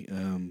family.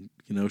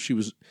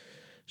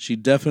 She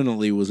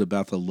definitely was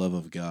about the love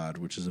of God,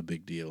 which is a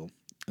big deal.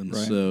 And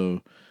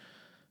so,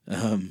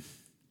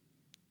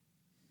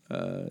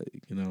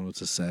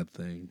 it's a sad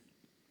thing.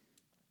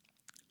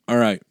 All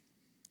right.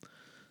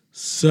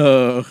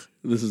 So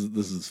this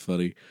is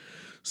funny.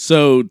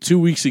 So 2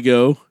 weeks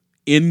ago,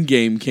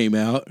 Endgame came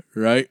out,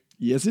 right?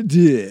 Yes, it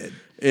did.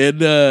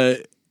 And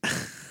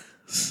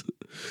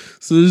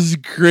so this is a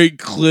great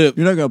clip.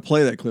 You're not going to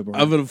play that clip, are you?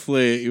 I'm gonna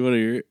play it. You want to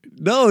hear it?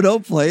 No,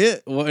 don't play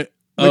it. What?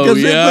 Because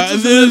it yeah,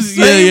 puts us in the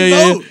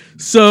same boat.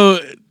 So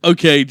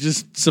okay,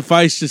 just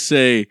suffice to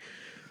say,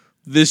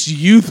 this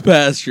youth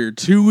pastor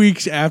 2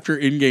 weeks after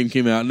Endgame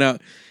came out. Now,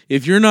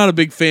 if you're not a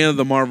big fan of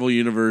the Marvel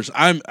universe,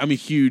 I'm a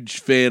huge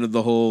fan of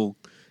the whole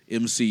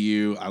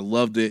MCU. I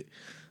loved it.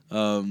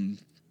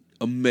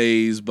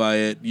 Amazed by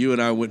it. You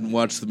and I went and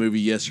watched the movie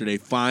yesterday.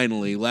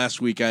 Finally,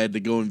 last week I had to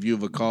go and view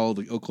of a call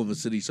to Oklahoma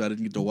City, so I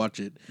didn't get to watch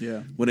it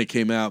when it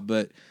came out.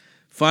 But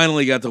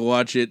finally got to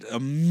watch it.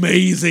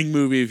 Amazing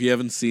movie. If you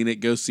haven't seen it,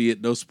 go see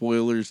it. No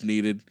spoilers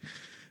needed.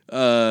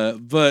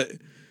 But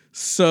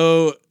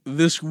so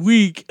this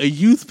week, a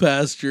youth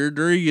pastor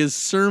during his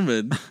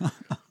sermon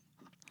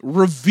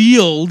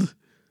revealed,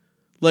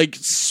 like,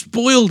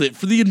 spoiled it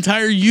for the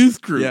entire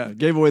youth group. Yeah,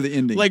 gave away the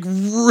ending. Like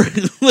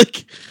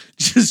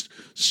just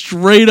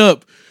straight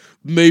up,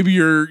 maybe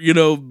you're,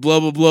 blah,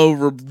 blah, blah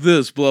over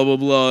this, blah, blah,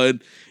 blah.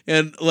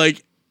 And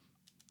like,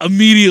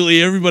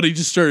 immediately everybody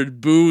just started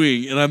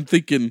booing. And I'm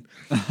thinking,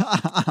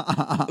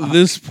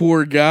 this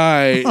poor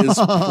guy is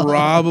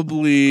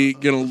probably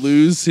going to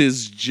lose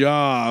his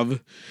job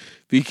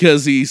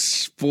because he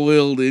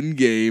spoiled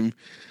Endgame.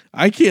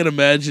 I can't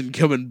imagine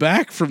coming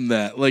back from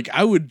that. Like,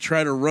 I would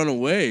try to run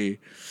away.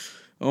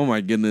 Oh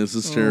my goodness,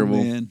 it's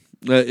terrible. Man.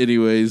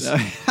 Anyways,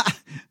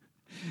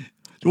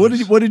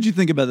 what did you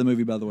think about the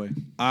movie, by the way?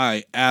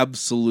 I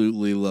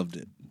absolutely loved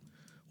it.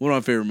 One of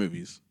my favorite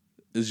movies.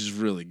 It's just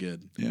really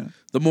good. Yeah.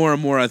 The more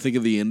and more I think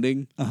of the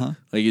ending, like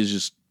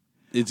it's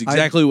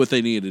exactly what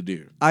they needed to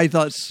do. I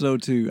thought so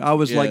too. I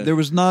was like, there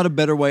was not a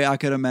better way I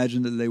could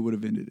imagine that they would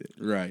have ended it.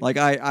 Right. Like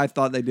I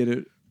thought they did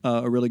it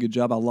a really good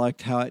job. I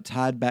liked how it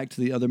tied back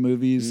to the other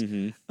movies.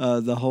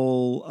 The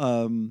whole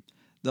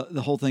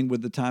the whole thing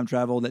with the time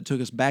travel that took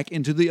us back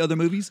into the other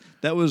movies,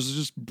 that was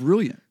just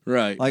brilliant.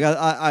 Right. Like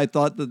I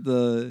thought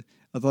that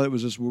it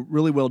was just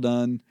really well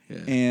done. Yeah.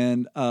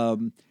 And I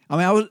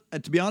mean, I was,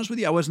 to be honest with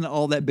you, I wasn't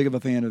all that big of a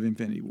fan of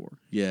Infinity War.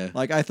 Yeah.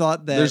 Like I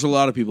thought that there's a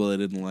lot of people that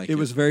didn't like it. It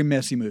was a very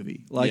messy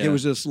movie. Like Yeah. it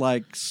was just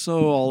like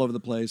so all over the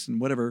place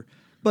and whatever.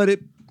 But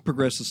it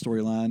progressed the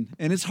storyline.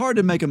 And it's hard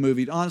to make a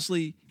movie.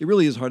 Honestly, it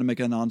really is hard to make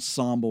an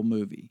ensemble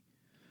movie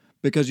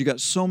because you got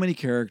so many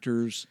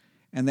characters.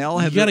 And they all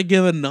have. You got to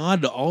give a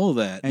nod to all of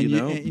that, and you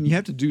know. And you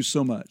have to do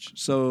so much.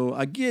 So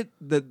I get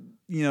that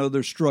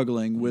they're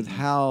struggling with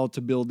how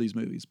to build these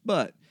movies,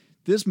 but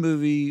this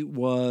movie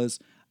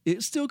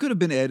it still could have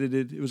been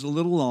edited. It was a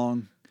little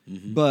long,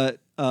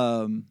 but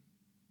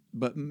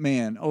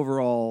man,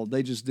 overall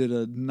they just did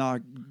a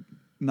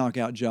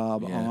knockout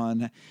job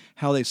on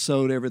how they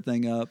sewed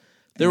everything up.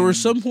 There were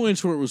some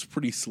points where it was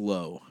pretty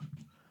slow,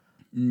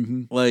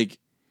 like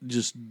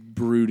just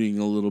brooding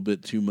a little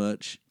bit too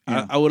much.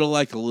 Yeah. I would have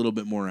liked a little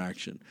bit more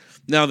action.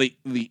 Now there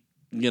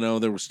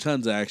was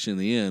tons of action in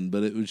the end,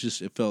 but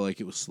it felt like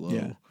it was slow.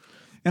 Yeah.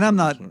 And I'm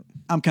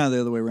kind of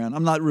the other way around.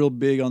 I'm not real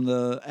big on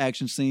the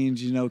action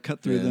scenes,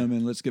 cut through them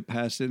and let's get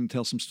past it and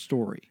tell some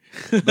story.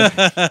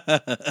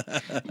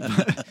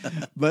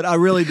 But I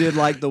really did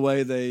like the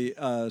way they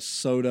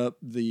sewed up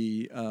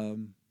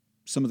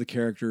some of the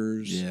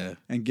characters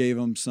and gave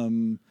them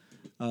some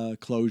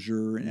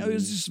closure. And it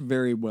was just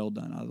very well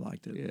done. I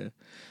liked it. Yeah.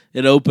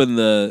 It opened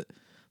the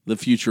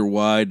future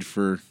wide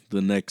for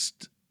the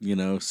next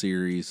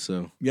series.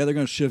 So yeah, they're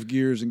going to shift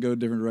gears and go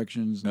different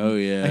directions. And oh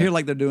yeah, I hear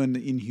like they're doing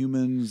the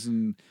Inhumans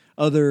and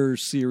other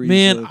series.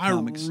 Man, I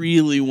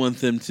really want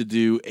them to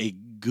do a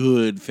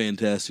good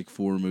Fantastic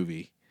Four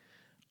movie.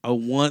 I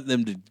want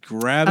them to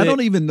grab it. I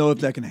don't even know if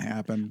that can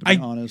happen, to be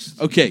honest.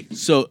 Okay,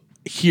 so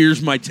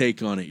here's my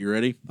take on it. You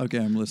ready? Okay,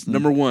 I'm listening.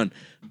 Number one,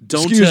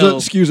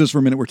 excuse us for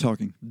a minute. We're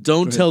talking.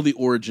 Don't tell the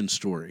origin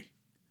story.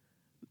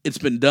 It's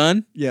been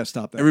done. Yeah,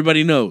 stop that.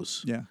 Everybody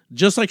knows. Yeah.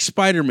 Just like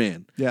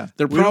Spider-Man. Yeah.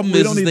 Their problem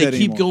is they keep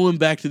anymore. going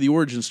back to the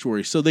origin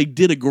story. So they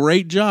did a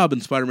great job in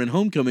Spider-Man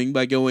Homecoming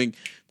by going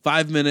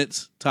 5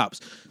 minutes tops.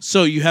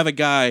 So you have a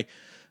guy,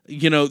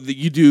 you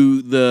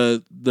do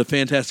the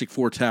Fantastic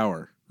Four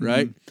Tower,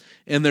 right?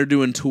 And they're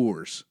doing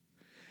tours.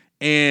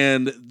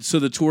 And so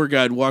the tour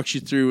guide walks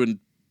you through and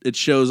it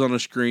shows on a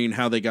screen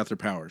how they got their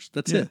powers.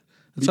 That's it.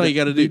 That's all you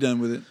got to do. Be done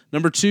with it.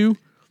 Number two,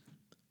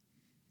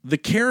 the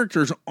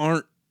characters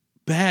aren't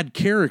bad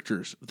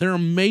characters. They're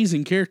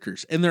amazing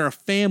characters, and they're a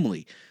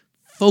family.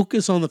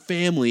 Focus on the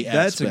family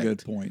aspect. That's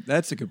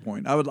a good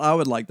point. I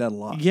would like that a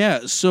lot. Yeah,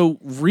 so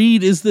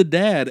Reed is the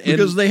dad.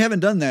 Because they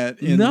haven't done that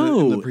in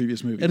the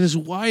previous movies. And his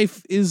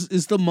wife is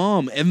the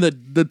mom. And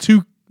the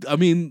two,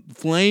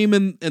 Flame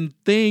and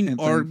Thing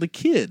are the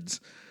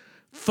kids.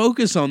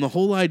 Focus on the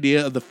whole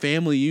idea of the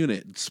family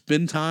unit.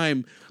 Spend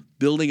time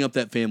building up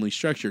that family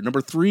structure.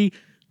 Number three,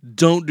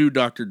 don't do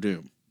Dr.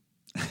 Doom.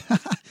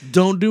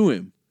 Don't do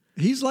him.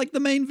 He's like the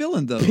main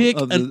villain, though.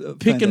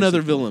 Pick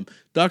another villain.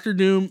 Dr.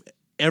 Doom,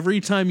 every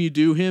time you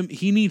do him,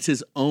 he needs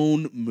his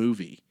own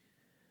movie.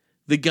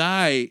 The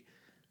guy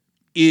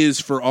is,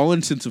 for all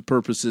intents and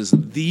purposes,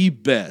 the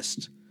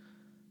best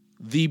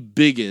the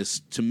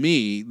biggest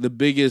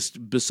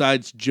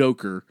besides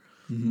Joker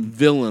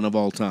villain of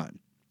all time.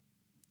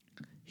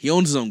 He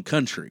owns his own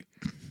country.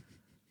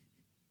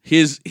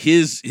 His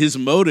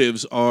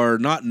motives are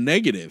not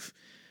negative,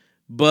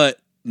 but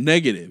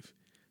negative.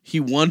 He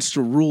wants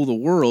to rule the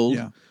world,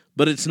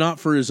 but it's not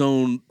for his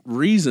own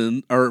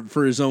reason or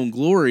for his own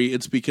glory.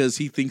 It's because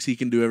he thinks he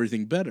can do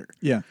everything better.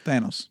 Yeah,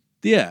 Thanos.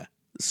 Yeah.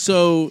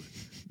 So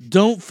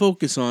don't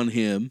focus on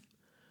him.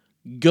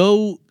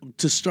 Go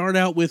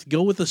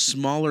with a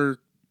smaller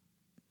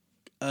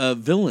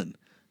villain.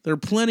 There are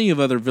plenty of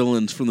other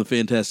villains from the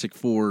Fantastic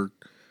Four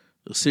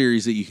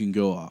series that you can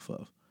go off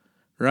of,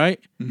 right?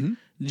 Mm-hmm.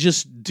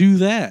 Just do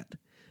that.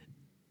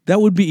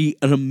 That would be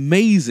an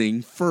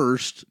amazing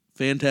first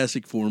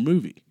Fantastic Four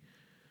movie.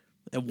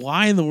 And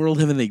why in the world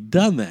haven't they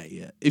done that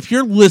yet? If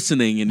you're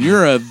listening and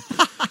you're a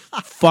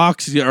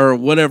Fox or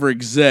whatever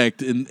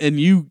exec and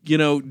you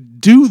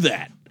do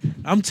that,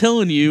 I'm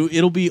telling you,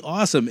 it'll be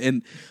awesome.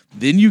 And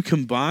then you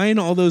combine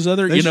all those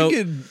other,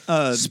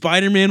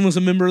 Spider-Man was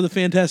a member of the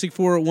Fantastic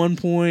Four at one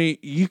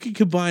point. You could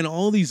combine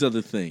all these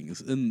other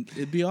things, and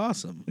it'd be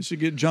awesome. They should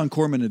get John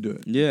Corman to do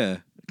it. Yeah,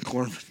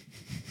 Corman.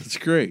 That's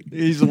great.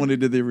 He's the one who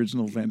did the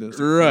original Fantastic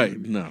Four. Right.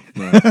 No.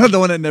 The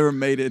one that never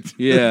made it.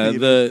 Yeah,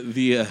 have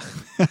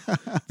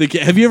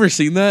you ever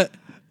seen that?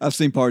 I've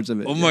seen parts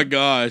of it. Oh my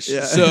gosh!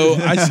 Yeah. So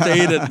I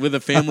stayed with a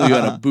family who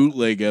had a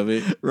bootleg of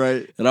it,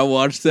 right? And I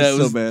watched that. It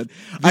was so bad.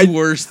 The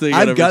worst thing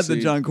I've ever got seen.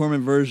 the John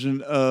Corman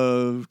version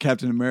of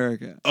Captain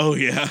America. Oh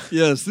yeah,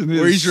 yes,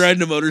 where he's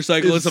riding a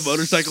motorcycle. It's a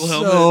motorcycle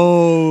helmet.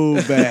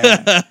 So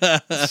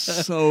bad,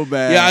 so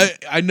bad. Yeah,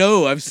 I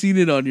know. I've seen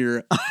it on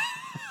your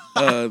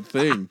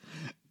thing.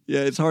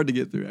 Yeah, it's hard to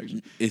get through.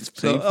 Actually, it's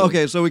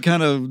painful. So we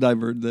kind of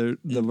diverted there.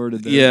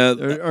 Yeah,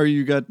 are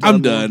you got?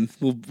 I'm done.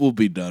 We'll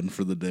be done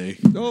for the day.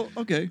 Oh,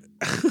 okay.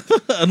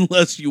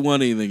 Unless you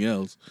want anything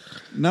else.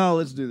 No,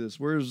 let's do this.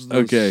 Where's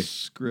the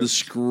script? The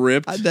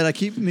script that I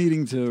keep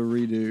needing to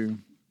redo.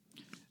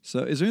 So,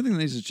 is there anything that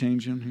needs to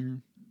change in here?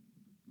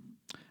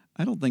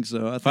 I don't think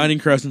so. Finding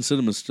Crescent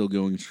Cinema is still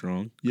going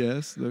strong.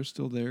 Yes, they're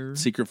still there.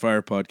 Secret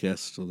Fire podcast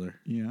is still there.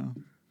 Yeah.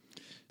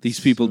 These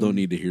people don't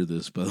need to hear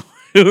this, by the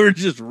way. We're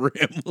just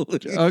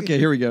rambling. Okay,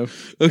 here we go.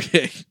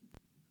 Okay.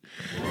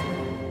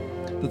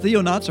 The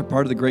Theonauts are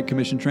part of the Great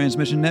Commission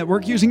Transmission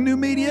Network, using new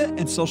media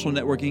and social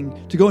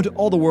networking to go into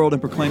all the world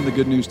and proclaim the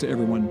good news to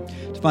everyone.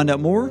 To find out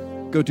more,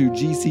 go to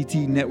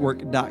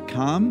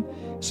gctnetwork.com.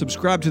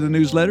 Subscribe to the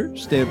newsletter.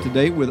 Stay up to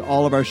date with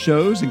all of our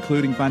shows,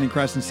 including Finding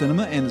Christ in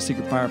Cinema and the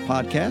Secret Fire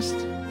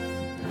podcast.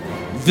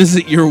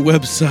 Visit our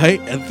website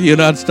at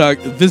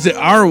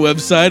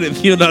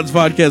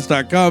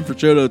theonautspodcast.com for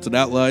show notes and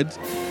outlines.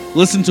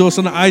 Listen to us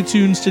on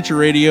iTunes, Stitcher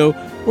Radio,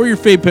 or your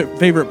favorite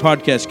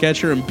podcast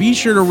catcher, and be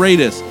sure to rate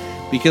us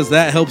because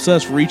that helps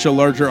us reach a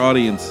larger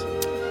audience.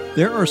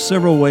 There are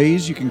several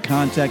ways you can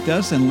contact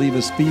us and leave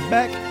us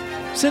feedback.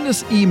 Send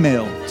us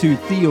email to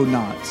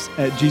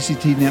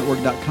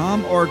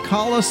theonauts@gctnetwork.com or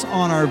call us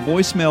on our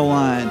voicemail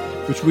line,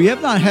 which we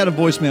have not had a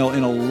voicemail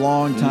in a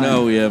long time.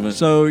 No, we haven't.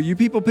 So you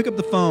people pick up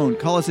the phone.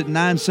 Call us at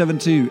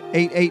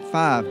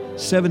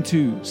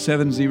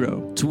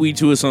 972-885-7270. Tweet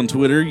to us on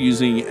Twitter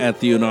using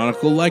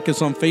 @Theonautical. Like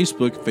us on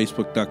Facebook,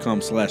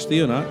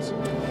 facebook.com/Theonauts.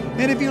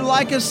 And if you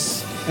like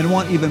us and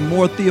want even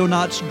more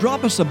Theonauts,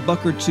 drop us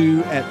 $1 or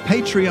 $2 at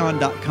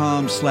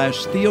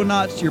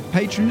patreon.com/Theonauts. Your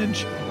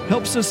patronage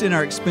helps us in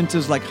our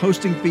expenses like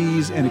hosting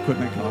fees and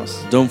equipment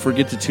costs. Don't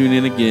forget to tune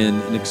in again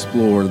and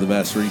explore the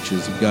vast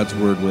reaches of God's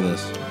Word with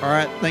us. All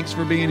right. Thanks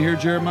for being here,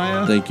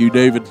 Jeremiah. Thank you,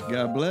 David.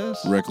 God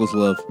bless. Reckless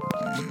love.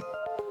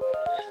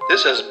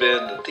 This has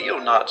been the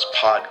Theonauts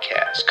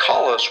Podcast.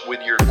 Call us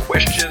with your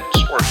questions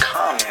or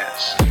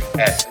comments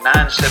at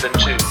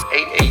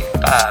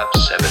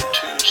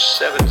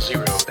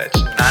 972-885-7270.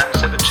 That's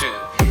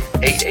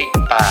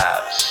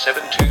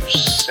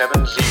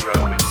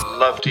 972-885-7270. We'd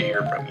love to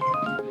hear from you.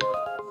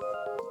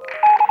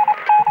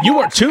 You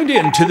are tuned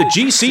in to the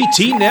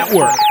GCT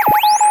Network.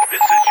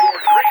 This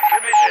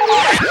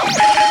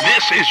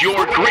is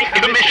your Great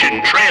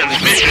Commission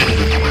transmission.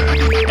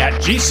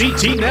 At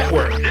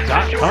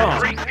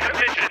GCTnetwork.com.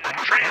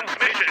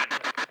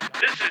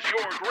 This is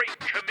your Great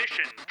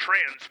Commission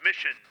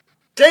transmission.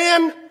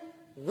 Dan,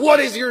 what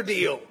is your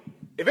deal?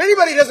 If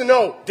anybody doesn't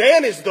know,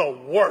 Dan is the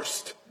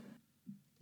worst.